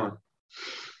hanging on.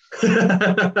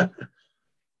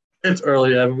 It's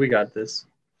early, Evan. We got this.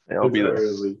 I'll It's be there.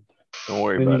 early. Don't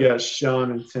worry Then about you it. got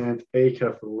Sean in 10th,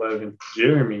 Acuff 11th,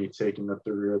 Jeremy taking up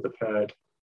the rear of the pack.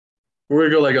 We're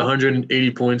gonna go like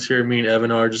 180 points here. Me and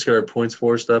Evan are just got our points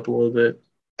forced up a little bit.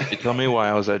 You tell me why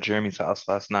I was at Jeremy's house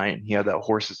last night and he had that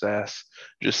horse's ass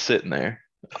just sitting there.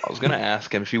 I was gonna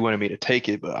ask him if he wanted me to take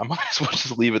it, but I might as well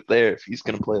just leave it there if he's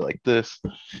gonna play like this.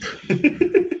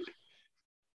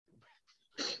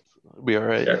 It'll be all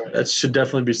right. Yeah, that should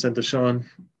definitely be sent to Sean.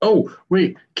 Oh,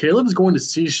 wait. Caleb's going to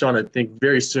see Sean, I think,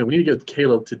 very soon. We need to get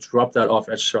Caleb to drop that off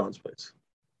at Sean's place.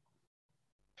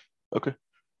 Okay.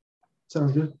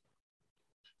 Sounds good.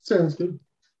 Sounds good.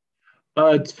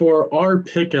 For our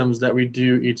pick'ems that we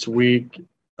do each week,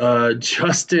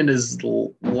 Justin is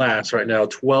last right now,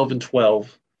 12-12.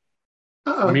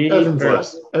 Evan's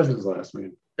last. Evan's last,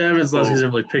 man. Evan's last, he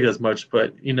doesn't really pick as much,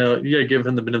 but you gotta give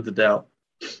him the benefit of the doubt.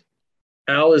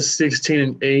 Al is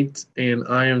 16-8, and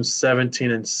I am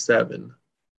 17-7. And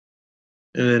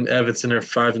then Evan's in there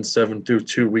 5-7 through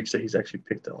 2 weeks that he's actually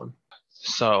picked on.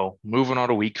 So moving on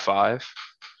to week 5.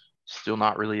 Still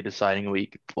not really a deciding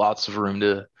week. Lots of room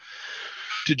to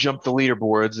jump the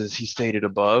leaderboards, as he stated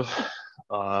above.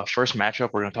 First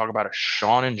matchup, we're going to talk about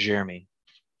Sean and Jeremy.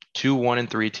 2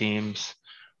 1-3 teams.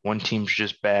 One team's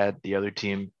just bad. The other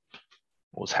team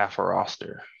was half a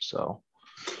roster. So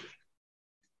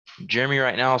Jeremy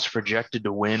right now is projected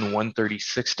to win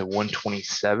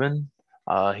 136-127.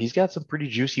 He's got some pretty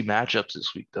juicy matchups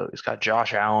this week, though. He's got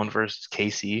Josh Allen versus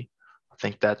Casey. I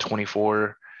think that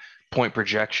 24-point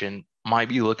projection might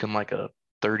be looking like a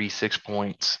 36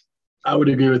 points. I would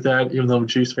agree with that, even though I'm a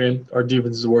Chiefs fan. Our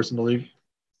defense is the worst in the league.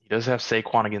 He does have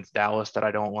Saquon against Dallas that I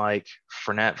don't like.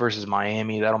 Fournette versus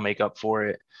Miami, that'll make up for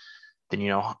it. Then,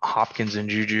 Hopkins and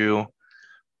Juju.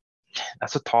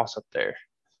 That's a toss-up there.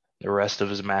 The rest of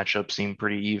his matchups seem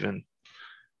pretty even.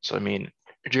 So,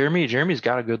 Jeremy's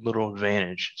got a good little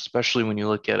advantage, especially when you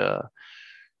look at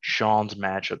Sean's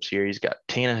matchups here. He's got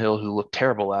Tannehill, who looked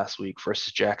terrible last week,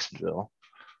 versus Jacksonville.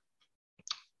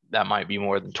 That might be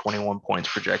more than 21 points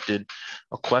projected.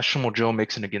 A questionable Joe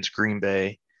Mixon against Green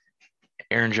Bay.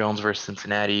 Aaron Jones versus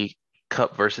Cincinnati.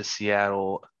 Kupp versus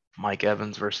Seattle. Mike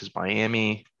Evans versus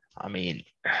Miami.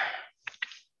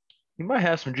 He might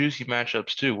have some juicy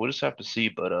matchups too. We'll just have to see,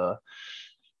 but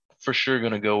for sure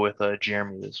going to go with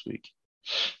Jeremy this week.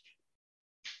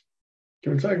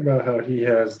 Can we talk about how he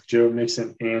has Joe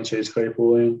Mixon and Chase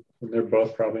Claypool in, and they're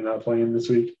both probably not playing this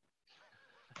week?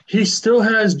 He still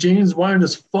has James White on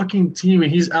his fucking team,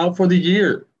 and he's out for the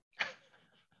year.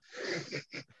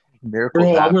 Miracles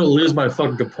Bro, I'm happen. going to lose my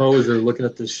fucking composure looking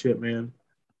at this shit, man.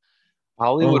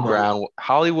 Hollywood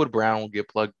Oh Brown will get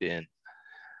plugged in.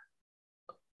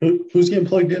 Who's getting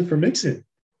plugged in for Mixon?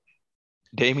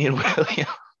 Damian Williams.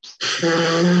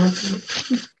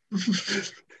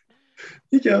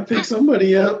 You got to pick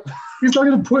somebody up. He's not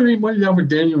going to put any money down for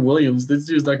Daniel Williams. This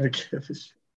dude's not going to give a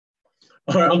shit.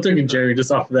 All right, I'm taking Jerry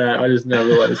just off of that. I just now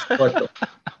realized.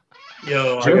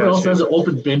 Jeremy also has an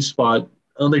open bench spot.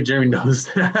 I don't think Jeremy knows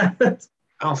that.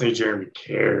 I don't think Jeremy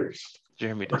cares.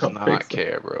 Jeremy does don't not think so.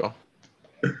 care, bro.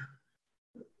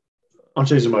 I'm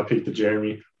changing my pick to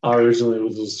Jeremy. I originally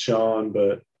was Sean,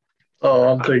 but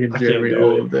I'm taking I can't Jeremy do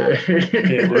all it. day.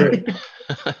 Can't do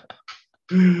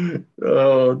it.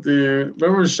 Oh, dude.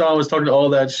 Remember when Sean was talking all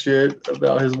that shit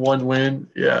about his one win?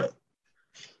 Yeah.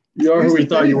 You are Here's who we the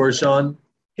thought thing. you were, Sean.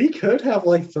 He could have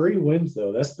like 3 wins,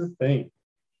 though. That's the thing.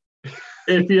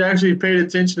 If he actually paid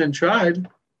attention and tried.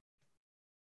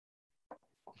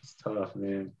 It's tough,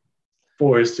 man.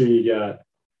 Forrest, who you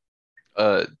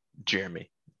got? Jeremy.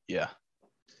 Yeah.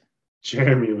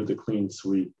 Jeremy with a clean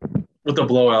sweep. With the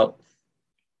blowout.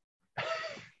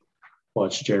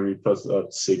 Watch Jeremy puts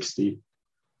up 60.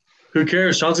 Who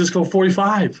cares? Sean's going to score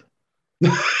 45.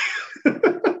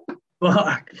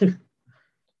 Fuck.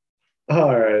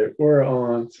 All right, we're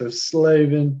on to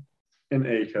Slavin and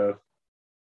Acuff.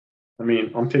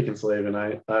 I'm picking Slavin.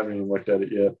 I haven't even looked at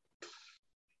it yet.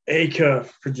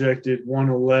 Acuff projected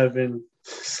 111.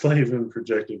 Slavin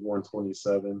projected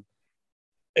 127.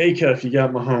 Acuff, you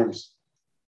got Mahomes.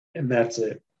 And that's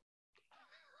it.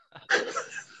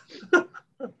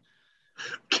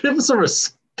 Give him some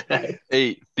respect.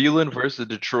 Hey, Thielen versus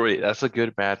Detroit. That's a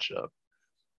good matchup.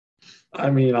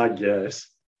 I guess.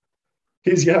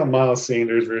 He's got Miles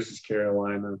Sanders versus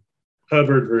Carolina,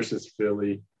 Hubbard versus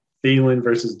Philly, Thielen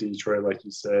versus Detroit, like you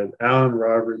said, Allen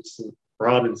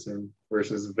Robinson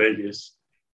versus Vegas.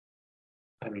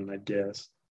 I guess.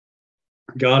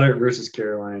 Goddard versus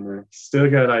Carolina. Still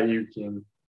got Ayuk in.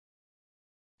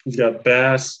 He's got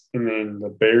Bass and then the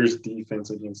Bears defense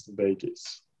against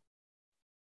Vegas.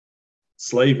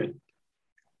 Slavin.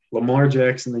 Lamar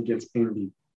Jackson against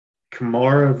Indy.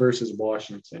 Kamara versus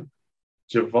Washington.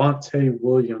 Javonte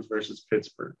Williams versus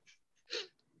Pittsburgh.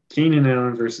 Keenan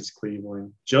Allen versus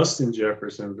Cleveland. Justin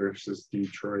Jefferson versus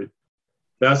Detroit.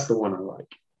 That's the one I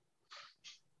like.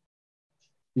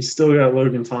 He's still got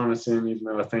Logan Thomas in, even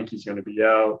though I think he's going to be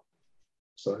out.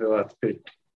 So he'll have to pick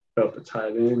up the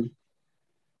tight end.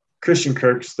 Christian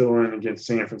Kirk's still in against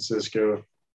San Francisco.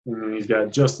 And then he's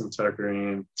got Justin Tucker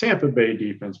and Tampa Bay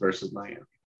defense versus Miami.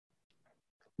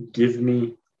 Give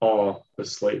me all the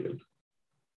Slavin.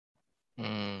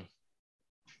 I'm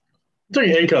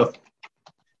taking handcuff.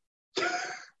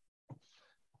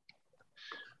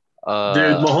 Dude,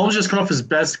 Mahomes just come off his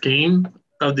best game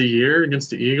of the year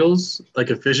against the Eagles, like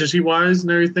efficiency-wise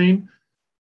and everything.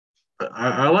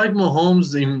 I like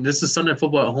Mahomes. I mean, this is Sunday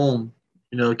football at home.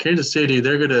 You know, Kansas City, it's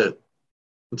going to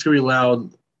be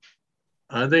loud.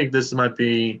 I think this might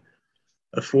be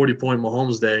a 40-point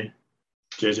Mahomes day.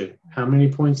 JJ, how many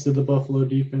points did the Buffalo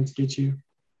defense get you?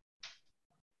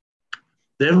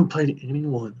 They haven't played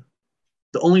anyone.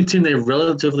 The only team they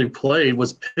relatively played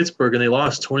was Pittsburgh, and they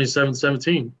lost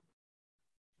 27-17.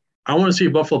 I want to see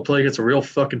Buffalo play against a real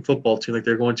fucking football team like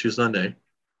they're going to Sunday.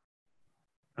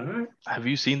 All right. Have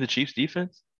you seen the Chiefs'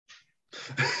 defense?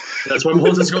 That's why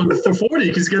Mahomes is going for 40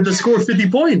 because he's going to score 50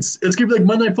 points. It's going to be like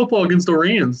Monday Night Football against the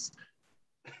Rams.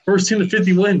 First team to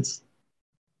 50 wins.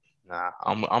 Nah,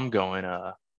 I'm going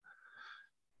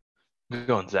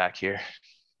Zach here.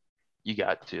 You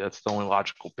got to. That's the only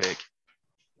logical pick.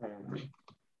 I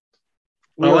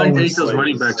like those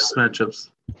running backs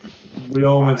matchups. We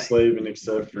all went Slavin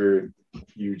except for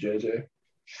you, JJ.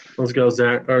 Let's go,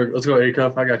 Zach. Or let's go,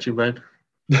 A-Cup. I got you, man.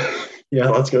 Yeah,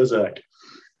 let's go, Zach.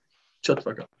 Shut the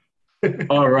fuck up.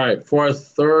 All right. For our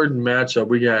third matchup,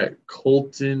 we got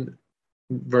Colton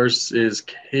versus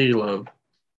Caleb.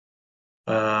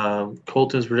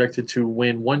 Colton's projected to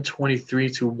win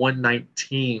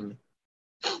 123-119.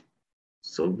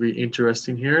 So it'll be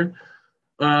interesting here.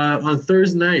 On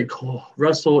Thursday night,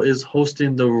 Russell is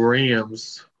hosting the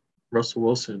Rams. Russell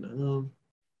Wilson.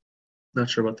 Not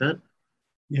sure about that.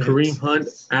 Yes. Kareem Hunt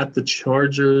at the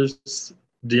Chargers.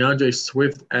 DeAndre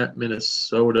Swift at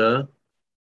Minnesota.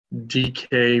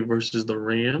 DK versus the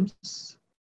Rams.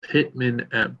 Pittman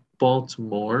at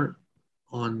Baltimore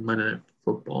on Monday Night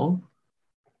Football.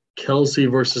 Kelsey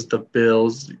versus the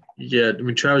Bills. Yeah, I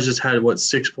mean, Travis just had,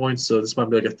 6 points, so this might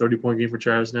be like a 30-point game for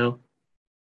Travis now.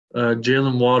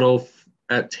 Jalen Waddle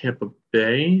at Tampa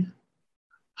Bay.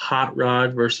 Hot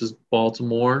Rod versus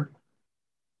Baltimore.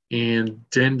 And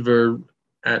Denver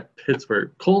at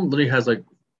Pittsburgh. Colton literally has,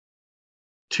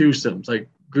 two sims,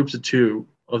 groups of two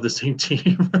of the same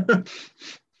team.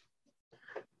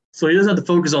 So he doesn't have to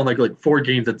focus on, 4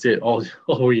 games. That's it all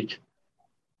week.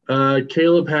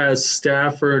 Caleb has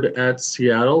Stafford at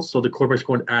Seattle, so the quarterback's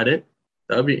going at it.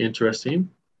 That would be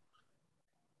interesting.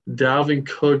 Dalvin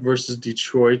Cook versus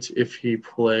Detroit if he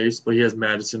plays, but he has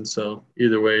Madison, so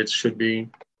either way it should be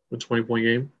a 20-point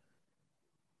game.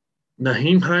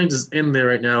 Nyheim Hines is in there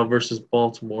right now versus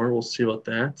Baltimore. We'll see about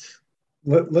that.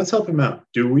 Let's help him out.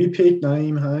 Do we pick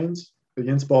Nyheim Hines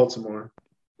against Baltimore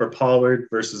or Pollard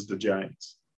versus the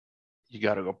Giants? You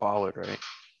got to go Pollard, right?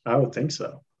 I would think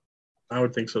so. I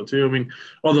would think so, too. I mean,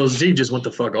 although Zeke just went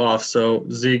the fuck off, so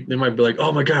Zeke, they might be like,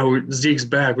 oh, my God, Zeke's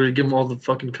back. We're going to give him all the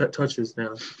fucking cut touches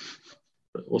now.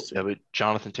 But we'll see. Yeah, but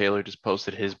Jonathan Taylor just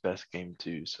posted his best game,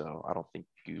 too, so I don't think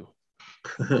you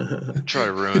try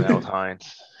to ruin that with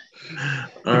Hines.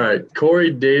 All right.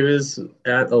 Corey Davis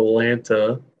at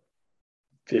Atlanta.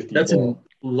 50 That's ball.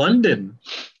 in London.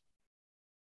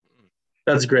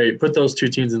 That's great. Put those two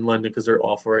teams in London because they're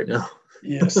awful right now.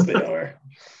 Yes, they are.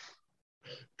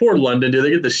 Poor London, dude.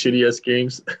 They get the shittiest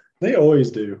games. They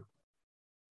always do.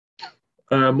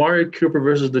 Amari Cooper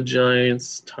versus the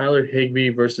Giants. Tyler Higbee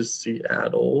versus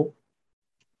Seattle.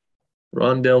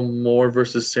 Rondell Moore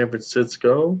versus San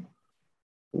Francisco.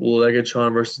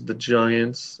 Legatron versus the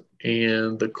Giants.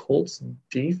 And the Colts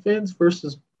defense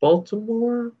versus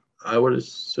Baltimore. I would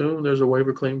assume there's a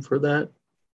waiver claim for that.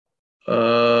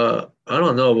 I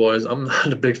don't know, boys. I'm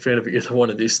not a big fan of either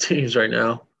one of these teams right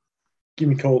now. Give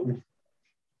me Colton.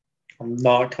 I'm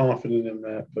not confident in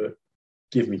that, but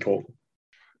give me Colton.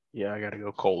 Yeah, I got to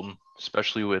go Colton,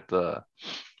 especially with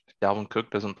Dalvin Cook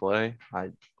doesn't play.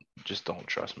 I just don't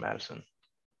trust Madison.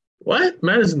 What?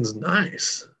 Madison's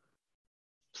nice.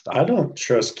 Stop. I don't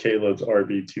trust Caleb's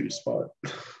RB2 spot.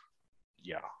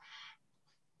 Yeah.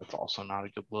 That's also not a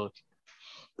good look.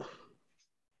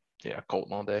 Yeah,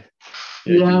 Colton all day.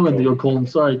 Yeah, I'm going to go Colton.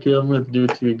 Sorry, kid. I'm going to do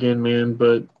it to you again, man,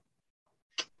 but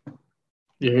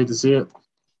you hate to see it.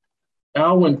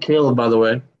 Al went Caleb, by the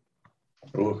way.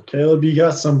 Oh, Caleb, you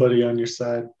got somebody on your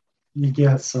side. You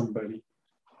got somebody.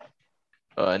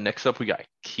 Next up, we got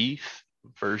Keith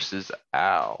versus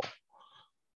Al.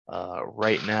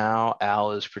 Right now,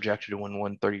 Al is projected to win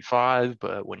 135,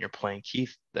 but when you're playing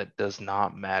Keith, that does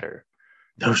not matter.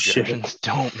 No shit. Projections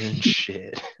don't mean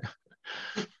shit.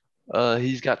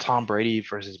 He's got Tom Brady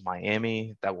versus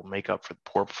Miami. That will make up for the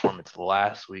poor performance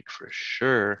last week for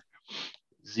sure.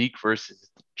 Zeke versus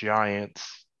the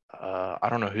Giants. I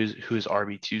don't know who his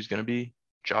RB2 is going to be.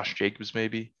 Josh Jacobs,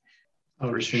 maybe. I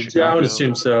would Versus assume Yeah, I would Chicago.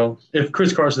 assume so. If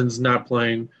Chris Carson's not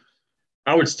playing,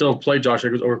 I would still play Josh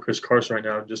Jacobs over Chris Carson right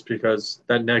now just because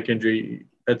that neck injury,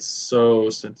 that's so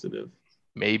sensitive.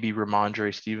 Maybe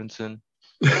Ramondre Stevenson.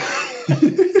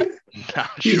 Not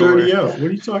He's sure. already out. What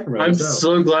are you talking about? I'm He's out.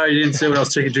 so glad you didn't say when I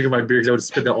was taking drinking my beer because I would have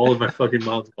spit that all of my fucking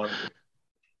mouth on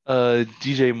it.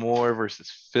 DJ Moore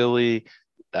versus Philly.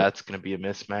 That's going to be a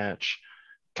mismatch.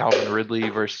 Calvin Ridley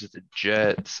versus the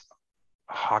Jets.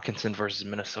 Hawkinson versus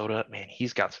Minnesota. Man,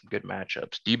 he's got some good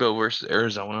matchups. Debo versus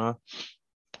Arizona.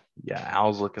 Yeah,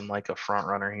 Al's looking like a front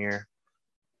runner here.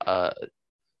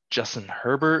 Justin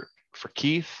Herbert for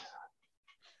Keith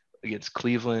against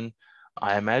Cleveland.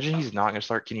 I imagine he's not going to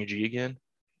start Kenny G again.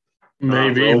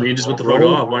 Maybe. roll- He just went the fuck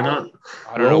roll- off. Why not?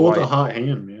 I don't know Roll with why. a hot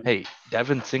hand, man. Hey,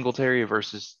 Devin Singletary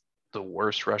versus the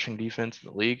worst rushing defense in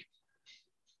the league.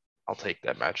 I'll take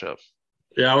that matchup.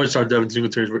 Yeah, I would start Devin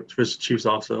Singletary versus Chiefs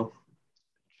also.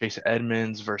 Chase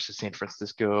Edmonds versus San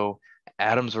Francisco.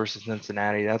 Adams versus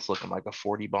Cincinnati. That's looking like a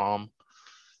 40 bomb.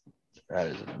 That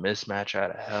is a mismatch out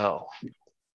of hell.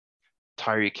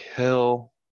 Tyreek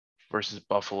Hill versus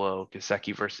Buffalo.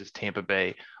 Gesicki versus Tampa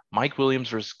Bay. Mike Williams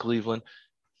versus Cleveland.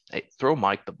 Hey, throw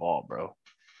Mike the ball, bro.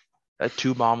 That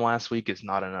 2-bomb last week is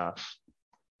not enough.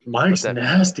 Mike's But that-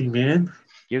 nasty, man.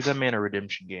 Give that man a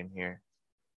redemption game here.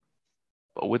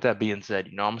 But with that being said,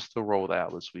 I'm gonna still roll with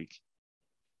Al this week.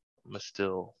 I'm gonna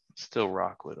still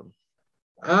rock with him.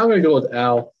 I'm going to go with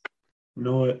Al. You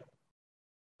know what?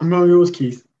 I'm going to go with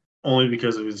Keith only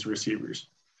because of his receivers.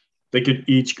 They could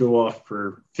each go off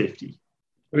for 50.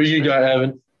 Who you got,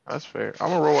 Evan? That's fair. I'm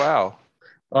gonna roll Al.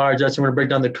 All right, Justin, we're going to break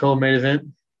down the co-main event.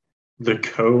 The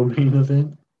co-main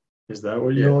event? Is that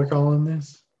what Yeah. y'all are calling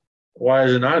this? Why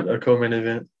is it not a co-main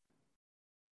event?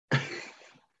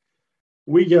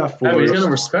 We got four. Evan, he's got no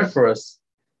respect for us.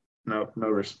 No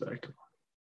respect.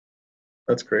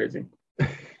 That's crazy.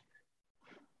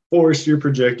 Forrest, you're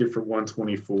projected for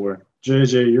 124.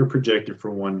 JJ, you're projected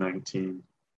for 119.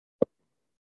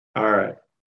 All right.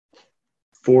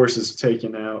 Forrest is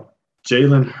taken out.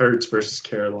 Jalen Hurts versus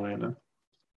Carolina.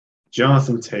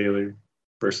 Jonathan Taylor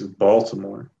versus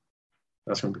Baltimore.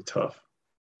 That's going to be tough.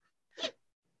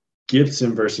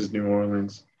 Gibson versus New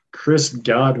Orleans. Chris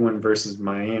Godwin versus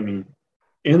Miami.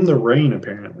 In the rain,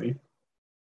 apparently.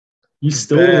 You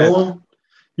still Bad. rolling?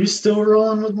 You still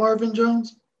rolling with Marvin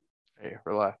Jones? Hey,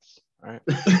 relax. All right.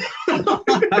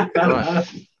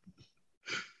 Relax.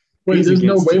 Wait, He's there's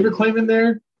no against waiver it. claim in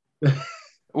there?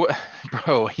 What,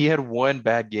 bro? He had one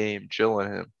bad game. Chilling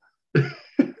him.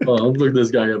 Oh, let's look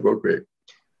this guy up real quick.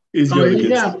 He's Oh, going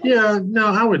yeah, against yeah. No,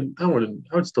 I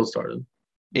would still start him.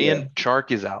 And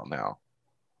Chark is out now.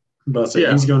 But say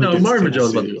Yeah, he's going no, against Marvin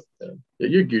Jones. Tennessee. Yeah,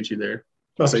 you're Gucci there.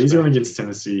 But say he's going against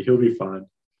Tennessee. He'll be fine.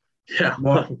 Yeah.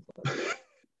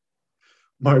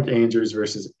 Mark Andrews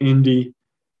versus Indy.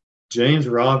 James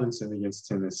Robinson against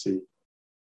Tennessee.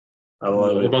 I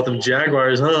love What it. about them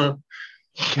Jaguars, huh?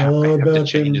 God, I have to about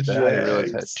change them that. I didn't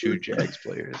realize I had Jags. 2 Jags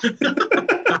players.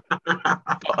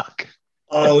 Fuck.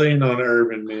 All in on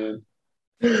Urban, man.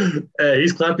 Hey,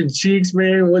 he's clapping cheeks,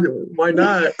 man. Why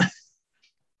not?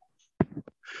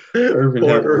 Urban,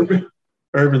 Poor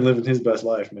Urban living his best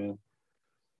life, man.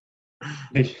 How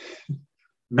is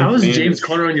McManus- James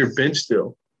Conner on your bench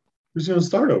still? Who's going to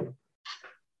start over?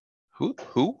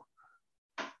 Who?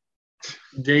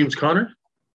 James Conner?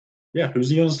 Yeah, who's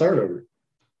he going to start over?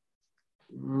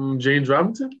 James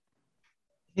Robinson?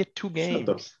 He had 2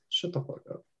 games. Shut the fuck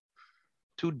up.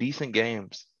 2 decent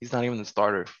games. He's not even the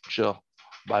starter. Chill.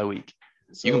 Bye week.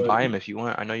 So, You can buy him if you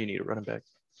want. I know you need a running back.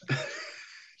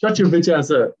 Shut your bitch ass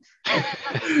up.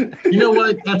 You know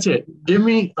what? That's it.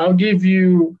 I'll give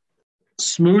you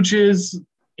smooches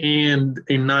and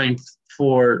a 9th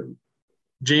for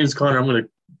James Conner. I'm going to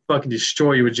fucking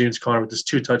destroy you with James Conner with his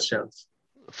 2 touchdowns.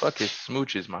 Fuck is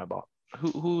smooches, my ball.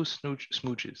 Who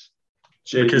smooches?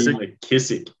 J.D. McKissick.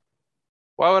 McKissick.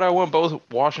 Why would I want both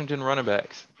Washington running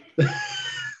backs?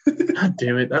 God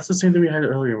damn it. That's the same thing we had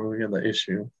earlier when we had that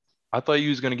issue. I thought you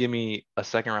was gonna give me a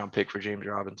 2nd-round pick for James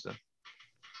Robinson.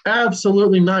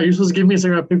 Absolutely not. You're supposed to give me a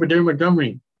 2nd round pick for David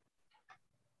Montgomery.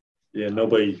 Yeah,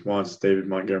 nobody wants David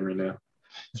Montgomery now.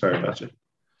 Sorry about you.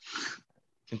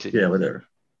 Continue. Yeah, whatever.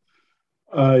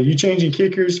 You changing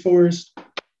kickers for us?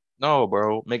 No,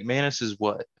 bro. McManus is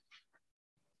what?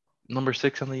 Number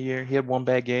 6 on the year. He had one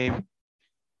bad game.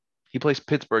 He plays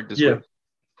Pittsburgh this Yeah. week.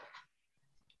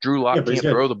 Drew Yeah, Lock but he's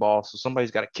can't got- throw the ball, so somebody's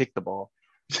got to kick the ball.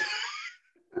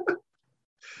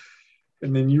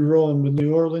 And then you rolling with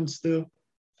New Orleans still?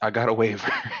 I got a waiver.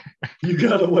 You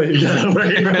got away. You got a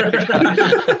waiver.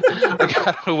 I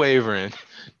got a waiver in.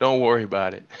 Don't worry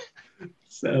about it.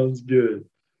 Sounds good.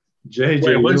 JJ,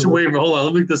 Wait, what's your you're- waiver? Hold on,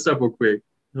 let me look this up real quick.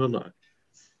 Hold on.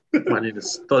 Might need to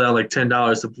throw down like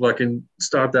 $10 to fucking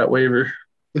start that waiver.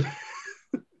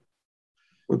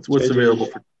 What's JJ, available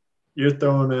for? You're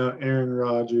throwing out Aaron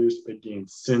Rodgers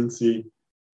against Cincy.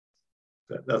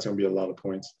 That's going to be a lot of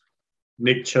points.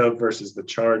 Nick Chubb versus the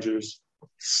Chargers.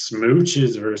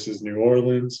 Smooches versus New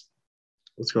Orleans.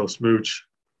 Let's go, Smooch.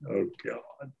 Oh,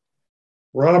 God.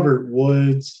 Robert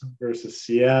Woods versus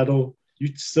Seattle. You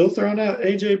still throwing out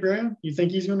A.J. Brown? You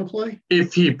think he's going to play?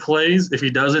 If he plays, if he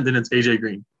doesn't, then it's AJ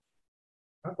Green.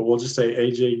 We'll just say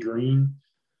A.J. Green.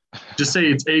 Just say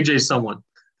it's AJ someone.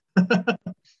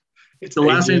 It's The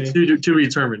last name AJ. to be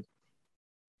determined.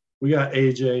 We got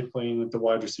A.J. playing at the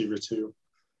wide receiver, too.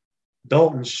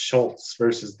 Dalton Schultz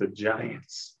versus the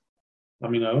Giants. I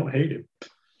mean, I don't hate it.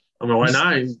 I mean, why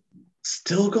not?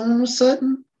 Still going with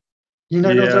Sutton? You're not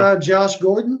going to Yeah. throw out Josh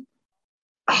Gordon?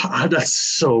 Ah, that's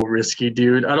so risky,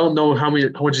 dude. I don't know how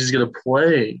much he's gonna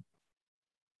play.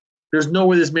 There's no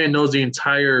way this man knows the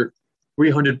entire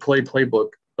 300 play playbook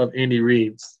of Andy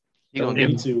Reid's. You're Don't going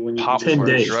to need get to when you popped 10 for a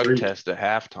days. drug test at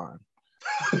halftime.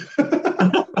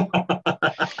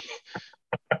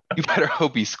 You better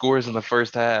hope he scores in the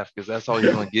first half because that's all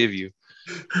he's going to give you.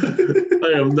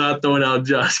 I am not throwing out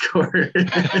Josh Gordon.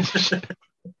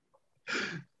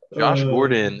 Josh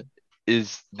Gordon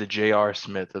is the J.R.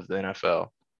 Smith of the NFL.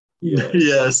 Yes.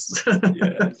 Yes.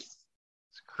 Yes.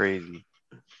 It's crazy.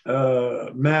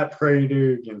 Matt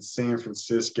Prater against San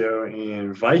Francisco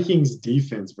and Vikings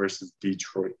defense versus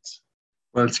Detroit.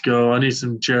 Let's go. I need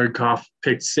some Jared Goff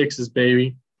pick sixes,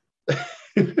 baby.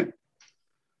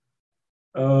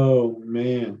 Oh,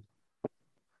 man.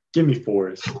 Give me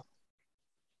Forrest.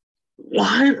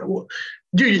 Why?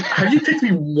 Dude, have you picked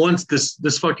me once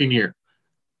this fucking year?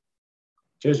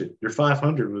 JJ, you're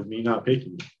 500 with me not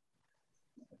picking you.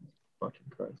 Fucking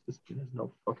Christ. This kid has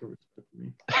no fucking respect for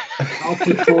me. I'll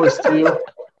pick Forrest too.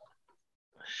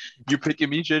 You're picking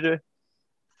me, JJ?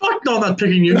 Fuck no, I'm not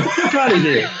picking you. Get the fuck out of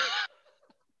here.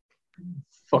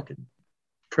 Fucking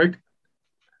prick.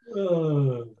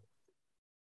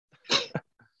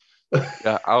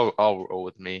 Yeah, I'll roll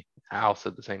with me. Al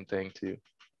said the same thing too.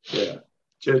 Yeah.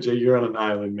 JJ, you're on an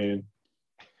island, man.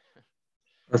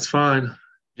 That's fine.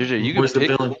 JJ, you Where's the can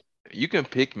villain? pick. You can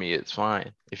pick me. It's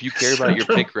fine. If you care about your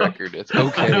pick record, it's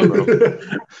okay, bro.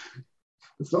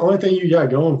 It's the only thing you got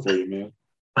going for you, man.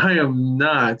 I am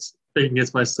not picking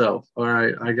against myself. All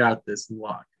right, I got this in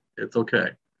lock. It's okay.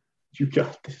 You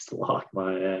got this lock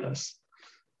my ass.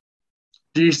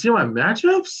 Do you see my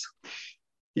matchups?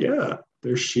 Yeah,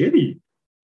 they're shitty.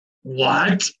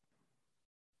 What?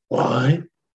 What?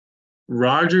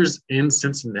 Rodgers in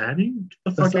Cincinnati? Get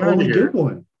the That's fuck the out of only here. good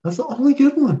one. That's the only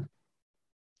good one.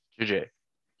 JJ,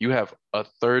 you have a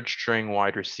third string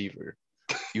wide receiver.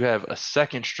 You have a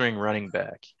second string running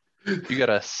back. You got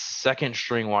a second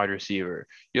string wide receiver.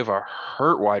 You have a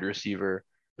hurt wide receiver.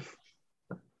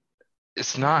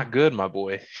 It's not good, my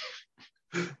boy.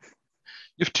 You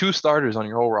have 2 starters on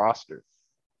your whole roster.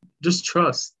 Just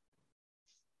trust.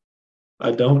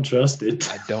 I don't trust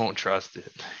it. I don't trust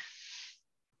it.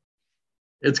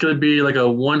 It's going to be like a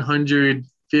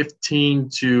 115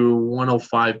 to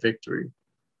 105 victory.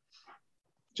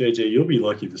 JJ, you'll be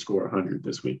lucky to score 100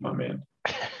 this week, my man.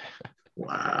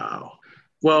 Wow.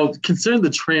 Well, considering the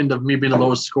trend of me being the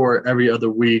lowest scorer every other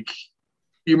week,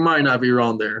 you might not be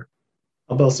wrong there.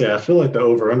 I'm about to say, I feel like the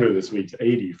over-under this week's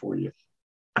 80 for you.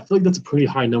 I feel like that's a pretty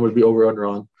high number to be over under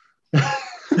on.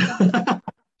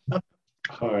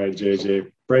 All right,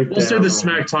 JJ, break We'll down. save the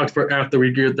smack talk for after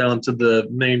we get down to the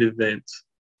main event.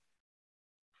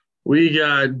 We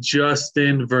got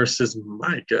Justin versus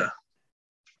Micah.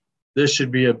 This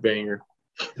should be a banger.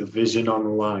 Division on the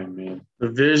line, man.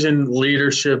 Division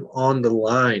leadership on the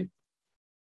line.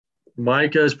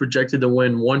 Micah is projected to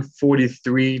win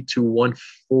 143 to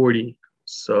 140.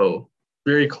 So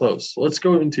very close. Let's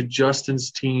go into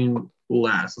Justin's team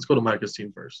last. Let's go to Micah's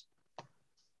team first.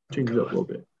 Change it up a little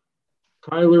bit.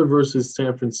 Kyler versus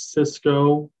San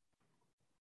Francisco.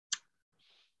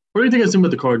 What do you think of them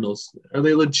with the Cardinals? Are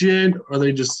they legit? Are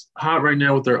they just hot right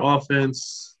now with their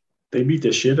offense? They beat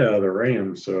the shit out of the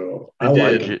Rams, so I They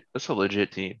did. like them. That's a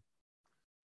legit team.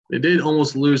 They did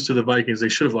almost lose to the Vikings. They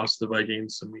should have lost to the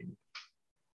Vikings. I mean,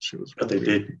 shit was But they weird.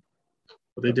 didn't.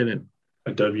 but they didn't.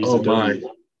 A W's Oh a W.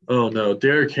 my! Oh no!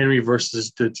 Derrick Henry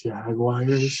versus the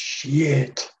Jaguars.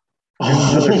 Shit.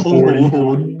 Oh Another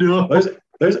 40. no!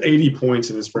 There's 80 points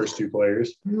in his first two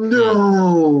players.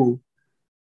 No!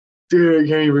 Derrick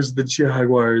Henry versus the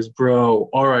Jaguars, bro.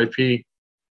 R.I.P.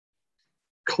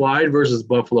 Clyde versus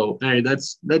Buffalo. Hey,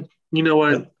 that's that. You know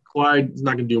what? Clyde is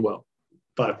not gonna do well.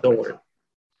 5 Don't points. worry.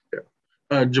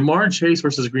 Jamar Chase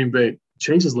versus Green Bay.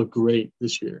 Chase has looked great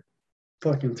this year.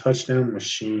 Fucking touchdown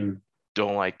machine.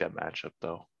 Don't like that matchup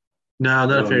though. No, not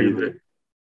No, a favorite. neither.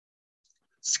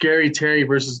 Scary Terry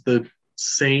versus the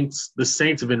Saints. The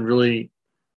Saints have been really.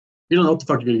 You don't know what the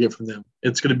fuck you're gonna get from them.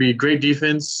 It's gonna be great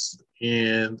defense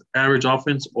and average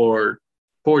offense, or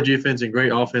poor defense and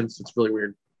great offense. It's really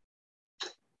weird.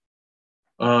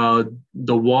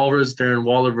 The Walrus, Darren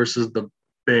Waller versus the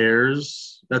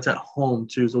Bears. That's at home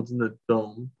too, so it's in the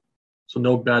dome. So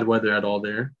no bad weather at all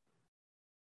there.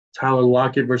 Tyler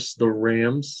Lockett versus the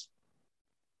Rams.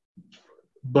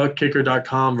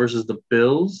 BuckKicker.com versus the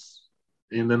Bills.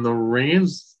 And then the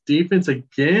Rams defense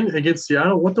again against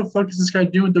Seattle. What the fuck is this guy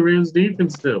doing with the Rams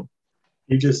defense still?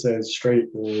 He just said straight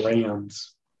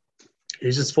Rams.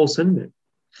 He's just full sending it.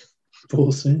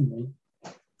 Full send, man.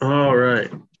 All right.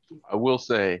 I will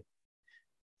say,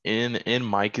 in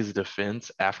Micah's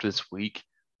defense, after this week,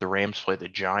 the Rams play the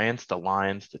Giants, the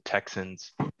Lions, the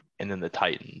Texans, and then the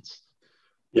Titans.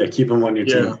 Yeah, keep him on your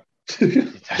Yeah.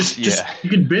 team. Yeah. You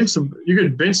could bench some. You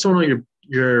could bench someone on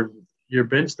your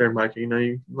bench there, Mike. You know,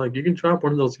 you can drop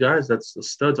one of those guys that's the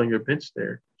studs on your bench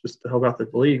there, just to help out the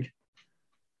league.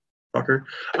 Fucker.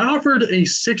 I offered a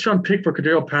 6th-round pick for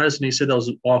Cordero Patterson. He said that was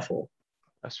awful.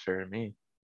 That's fair to me.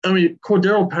 I mean,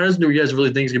 Cordero Patterson. Do you guys really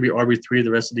think he's gonna be RB3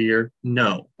 the rest of the year?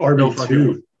 No. No fucking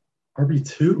way.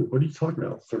 RB2. RB2? What are you talking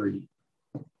about? 3.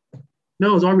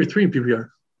 No, it's RB3 in PPR.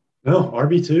 No,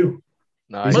 RB2.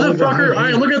 No, He's only Motherfucker, behind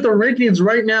I him. look at the rankings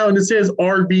right now and it says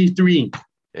RB3.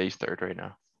 yeah, he's third right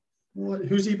now. What?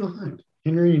 Who's he behind?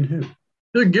 Henry and who?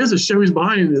 Who gives a shit who's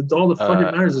behind? It's all the fucking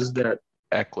matters is that.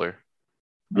 Eckler.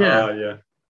 Yeah, Yeah.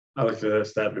 I looked at that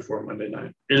stat before Monday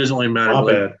night. it doesn't only matter. My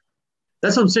Like, bad.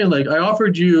 that's what I'm saying. Like, I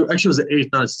offered you, actually, it was an 8th,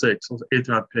 not a 6th. It was an 8th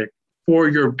round pick for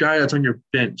your guy that's on your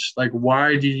bench. Like,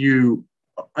 why do you?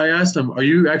 I asked him, are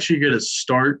you actually going to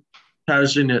start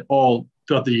Patterson at all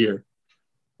throughout the year?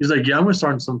 He's like, yeah, I'm going to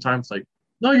start him sometimes. Like,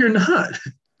 no, you're not.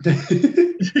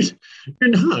 You're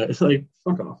not. It's like,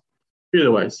 fuck off.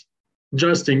 Either ways,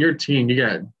 Justin, your team, you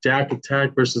got Dak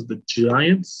Attack versus the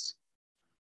Giants,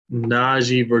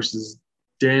 Najee versus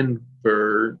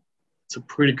Denver. It's a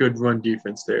pretty good run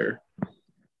defense there.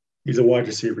 He's a wide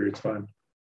receiver. It's fine.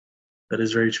 That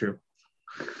is very true.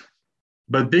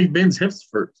 But Big Ben's hips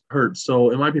hurt,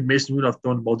 so it might be Mason Rudolph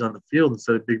throwing the ball down the field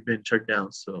instead of Big Ben check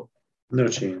down. So, No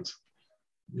chance.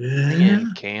 yeah.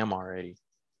 And Cam already.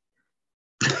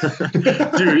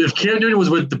 Dude, if Cam Newton was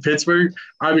with the Pittsburgh,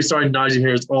 I'd be starting Najee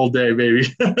Harris all day, baby.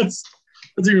 that's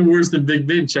even worse than Big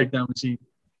Ben check down machine.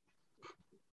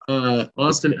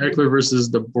 Austin Eckler versus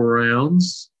the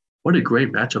Browns. What a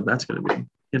great matchup that's going to be.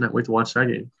 Cannot wait to watch that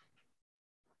game.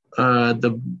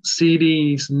 The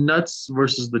CD's Nuts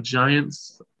versus the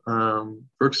Giants. Brandon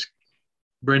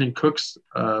Cooks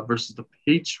versus the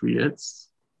Patriots.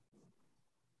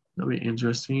 That'll be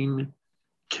interesting.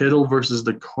 Kittle versus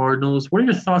the Cardinals. What are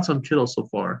your thoughts on Kittle so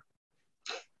far?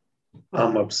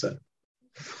 I'm upset.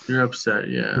 You're upset,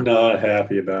 yeah. Not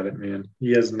happy about it, man.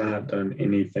 He has not done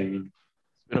anything.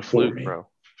 It's been a For fluke, me. bro.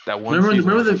 That one Remember- season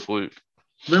remember was a the- fluke.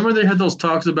 Remember they had those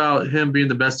talks about him being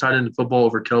the best tight end in football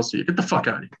over Kelsey? Get the fuck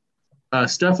out of here.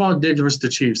 Stephon Diggs versus the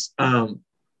Chiefs.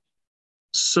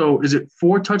 So is it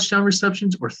 4 touchdown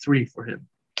receptions or 3 for him?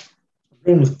 I'm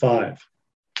going with 5.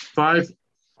 5?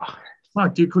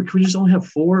 Fuck, dude, could we just only have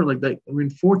 4? Like that. I mean,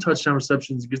 4 touchdown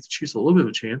receptions gives the Chiefs a little bit of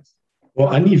a chance. Well,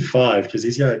 I need 5 because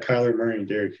he's got Kyler Murray and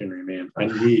Derrick Henry, man. I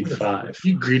need 5.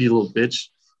 You greedy little bitch.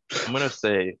 I'm gonna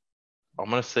say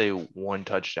 1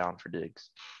 touchdown for Diggs.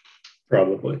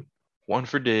 Probably. 1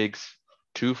 for Diggs,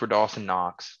 2 for Dawson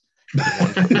Knox,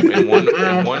 and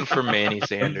one for Manny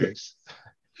Sanders.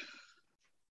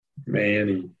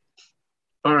 Manny.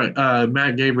 All right,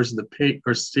 Matt Gay versus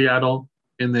Seattle,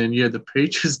 and then you had the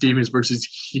Patriots defense versus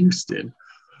Houston.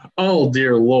 Oh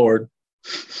dear Lord!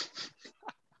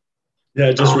 Yeah,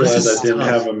 I just Oh, this realized is I didn't tough.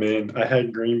 have him in. I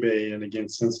had Green Bay in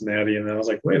against Cincinnati, and then I was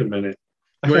like, wait a minute.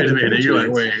 Wait a minute, you're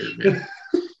like, wait a minute,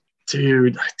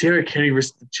 dude. Derrick Henry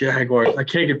versus the Jaguars. I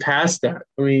can't get past that.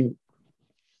 I mean,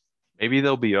 Maybe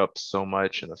they'll be up so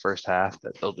much in the first half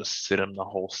that they'll just sit him the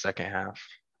whole second half.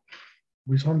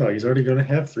 What are you talking about? He's already going to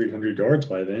have 300 yards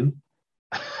by then.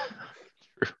 I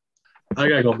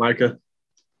gotta go, Micah.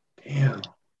 Damn.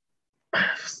 I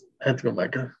have to go,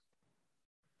 Micah.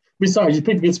 Besides, you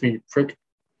picked against me, prick.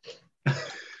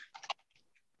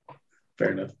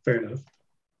 Fair enough.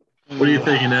 What are you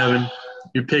thinking, Evan?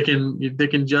 You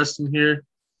picking Justin here?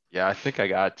 Yeah, I think I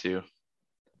got to.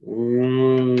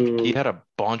 Ooh. He had a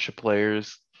bunch of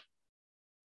players.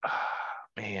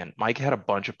 Man, Mike had a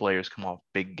bunch of players come off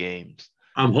big games.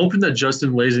 I'm hoping that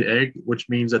Justin lays an egg, which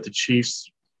means that the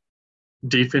Chiefs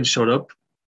defense showed up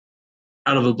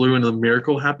out of the blue and a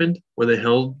miracle happened where they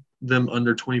held them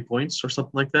under 20 points or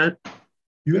something like that.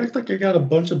 You act like I got a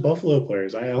bunch of Buffalo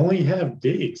players. I only have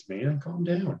Diggs, man. Calm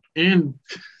down. And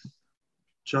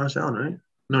Josh Allen, right?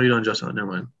 No, you don't Josh Allen.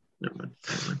 Never mind.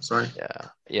 Sorry.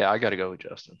 Yeah, I got to go with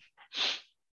Justin.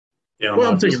 Yeah,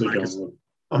 I'm taking Micah.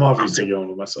 I'm obviously going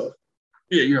with myself.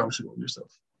 Yeah, you're obviously going with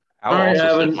yourself. I'll All right,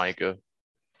 also Evan. say Micah.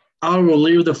 I will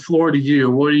leave the floor to you.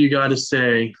 What do you got to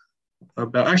say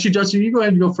about? Actually, Justin, you go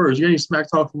ahead and go first. You got any smack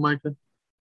talk from Micah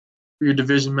for your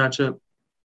division matchup?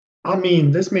 I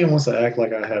mean, this man wants to act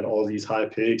like I had all these high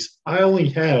picks. I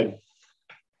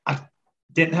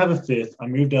didn't have a fifth. I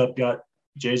moved up, got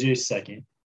JJ second,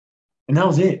 and that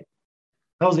was it.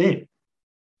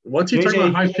 What's he talking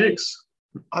about high picks?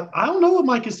 I don't know what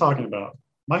Mike is talking about.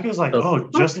 Mike was like,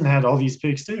 Justin had all these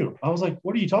picks too. I was like,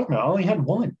 what are you talking about? I only had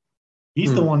one.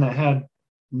 He's the one that had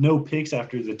no picks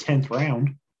after the 10th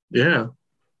round. Yeah.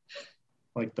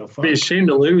 Like the fuck? Be ashamed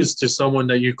to lose to someone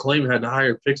that you claim had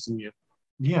higher picks than you.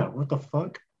 Yeah, what the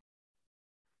fuck?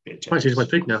 Bitch ass. I change my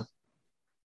pick now.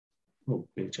 Oh,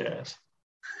 bitch ass.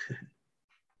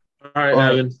 All right,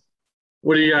 Evan.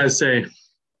 What do you guys say?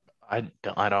 I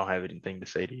don't have anything to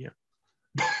say to you.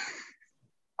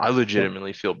 I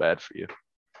legitimately feel bad for you.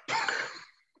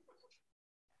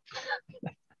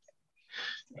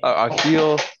 I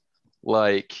feel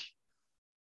like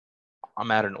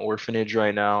I'm at an orphanage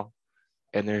right now,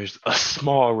 and there's a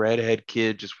small redhead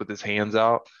kid just with his hands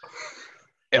out.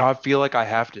 And I feel like I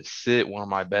have to sit one of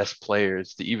my best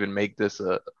players to even make this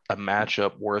a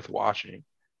matchup worth watching.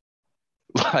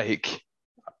 Like,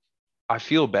 I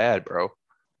feel bad, bro.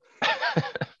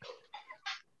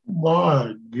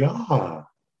 My God.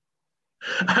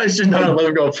 I should not have let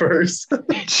him go first.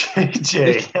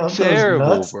 JJ, how terrible,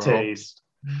 those nuts bro. taste?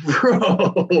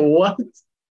 Bro, what?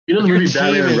 You know the movie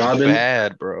Batman and Robin?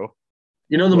 Bad, bro.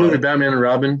 You know the movie Batman and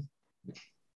Robin?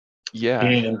 Yeah.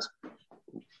 And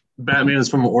Batman is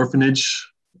from an orphanage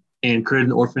and created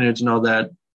an orphanage and all that.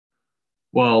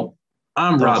 Well,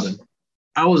 I'm Robin.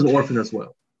 I was an orphan as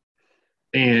well.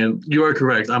 And you are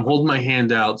correct. I'm holding my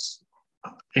handouts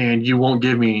and you won't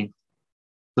give me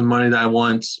the money that I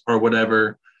want or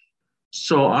whatever.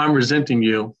 So I'm resenting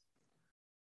you.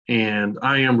 And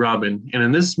I am Robin. And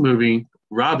in this movie,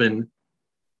 Robin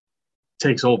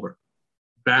takes over.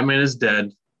 Batman is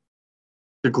dead.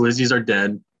 The Glizzies are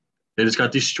dead. They just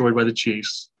got destroyed by the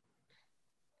Chiefs.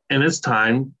 And it's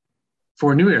time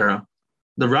for a new era,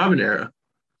 the Robin era.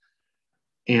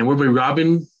 And we'll be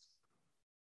Robin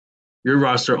your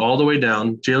roster all the way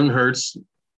down. Jalen Hurts,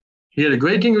 he had a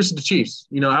great game versus the Chiefs.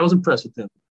 You know, I was impressed with him.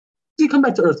 He come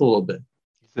back to earth a little bit.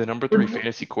 He's the number 3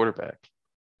 fantasy quarterback.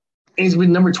 And he's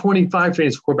been number 25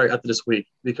 fantasy quarterback after this week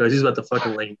because he's about to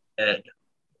fucking lay an egg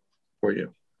for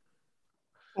you.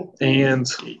 And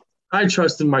I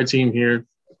trust in my team here.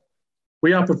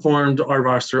 We outperformed our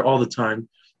roster all the time.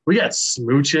 We got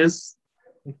Smooches.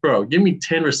 Bro, give me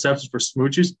 10 receptions for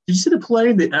Smooches. Did you see the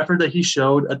play, the effort that he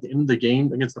showed at the end of the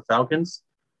game against the Falcons?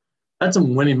 That's a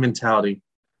winning mentality.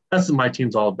 That's what my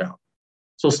team's all about.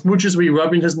 So Smooches will be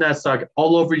rubbing his nutsack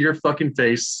all over your fucking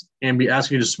face and be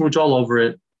asking you to smooch all over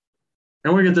it.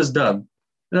 And we're going to get this dub.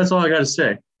 And that's all I got to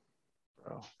say.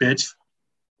 Bro. Bitch.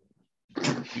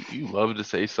 You love to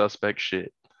say suspect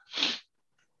shit.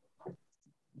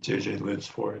 JJ lives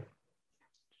for it.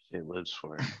 It lives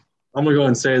for it. I'm going to go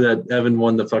and say that Evan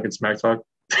won the fucking smack talk.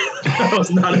 I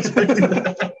was not expecting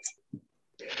that.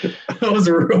 I was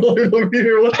rolling over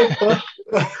here. What the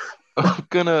fuck?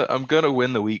 I'm gonna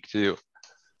win the week too.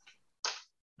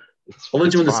 I'll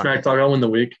let you win the fine. smack talk. I'll win the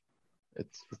week.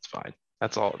 It's fine.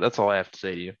 That's all I have to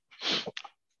say to you.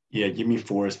 Yeah, give me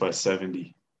Forrest by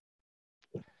 70.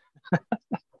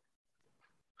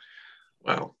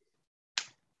 Wow.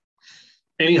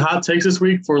 Any hot takes this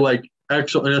week for like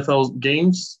actual NFL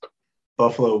games?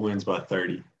 Buffalo wins by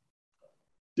 30.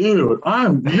 Dude, you're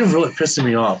really pissing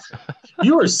me off.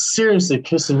 You are seriously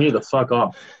pissing me the fuck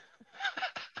off.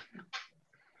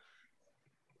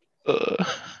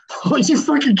 Are you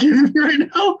fucking kidding me right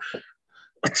now?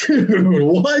 Dude,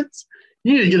 what?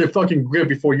 You need to get a fucking grip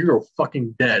before you're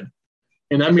fucking dead.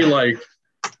 And I mean, like,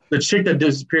 the chick that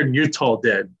disappeared in Utah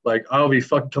dead. Like, I'll be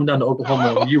fucking come down to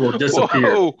Oklahoma and you will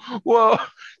disappear. Whoa.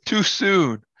 Too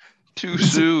soon.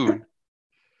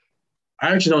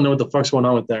 I actually don't know what the fuck's going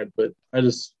on with that, but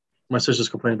my sister's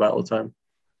complaining about it all the time.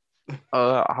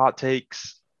 Hot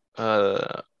takes.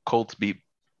 Colts beat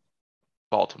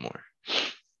Baltimore.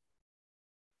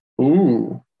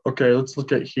 Ooh. Okay, let's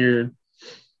look at here.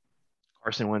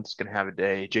 Carson Wentz is gonna have a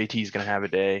day. JT's gonna have a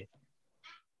day.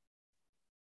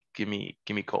 Give me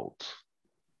Colts.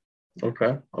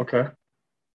 Okay. Looking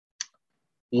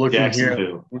here.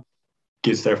 Jacksonville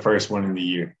gets their first one in the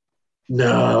year.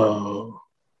 No.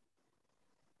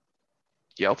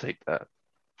 Yeah, I'll take that.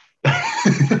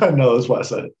 I know, that's why I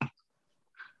said it.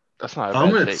 That's not a I'm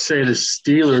bad going to take. say the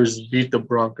Steelers beat the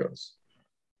Broncos.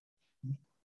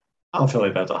 I don't feel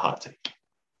like that's a hot take.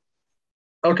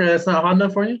 Okay, that's not hot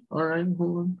enough for you? All right,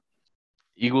 hold on.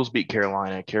 Eagles beat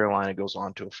Carolina. Carolina goes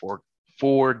on to a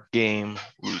four-game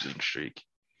losing streak.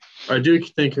 I do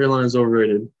think Carolina's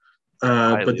overrated,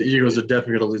 Highly but the Eagles are overrated.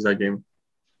 definitely going to lose that game.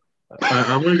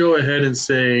 I'm going to go ahead and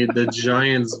say the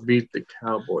Giants beat the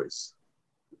Cowboys.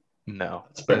 No,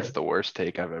 fair. that's the worst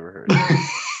take I've ever heard.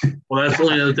 Well, that's the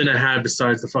only other thing I had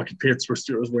besides the fucking Pittsburgh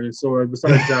Steelers winning. So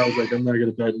besides that, I was like, I'm not going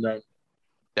to bet on that.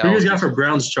 Who you guys got for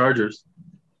Browns Chargers?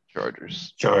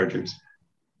 Chargers. Chargers.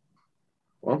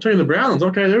 Well, I'm taking the Browns.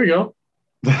 Okay, there we go.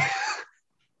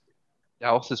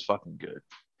 Dallas is fucking good.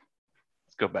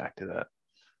 Let's go back to that.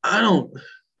 I don't.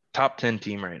 Top 10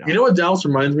 team right now. You know what Dallas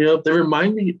reminds me of? They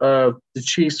remind me of the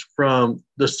Chiefs from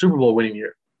the Super Bowl winning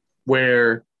year,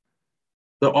 where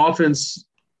the offense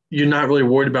you're not really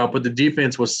worried about, but the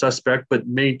defense was suspect but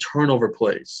made turnover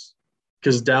plays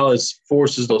because Dallas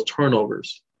forces those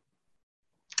turnovers.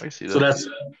 I see that. So that's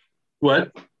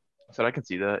what? I said I can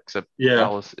see that, except Yeah.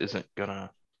 Dallas isn't going to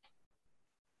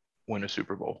win a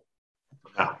Super Bowl.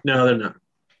 No, they're not.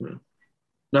 No.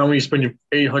 Not when you spend your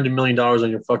 $800 million on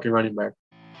your fucking running back.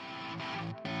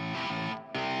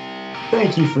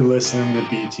 Thank you for listening to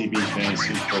BTB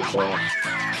Fantasy Football.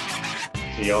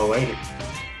 See y'all later.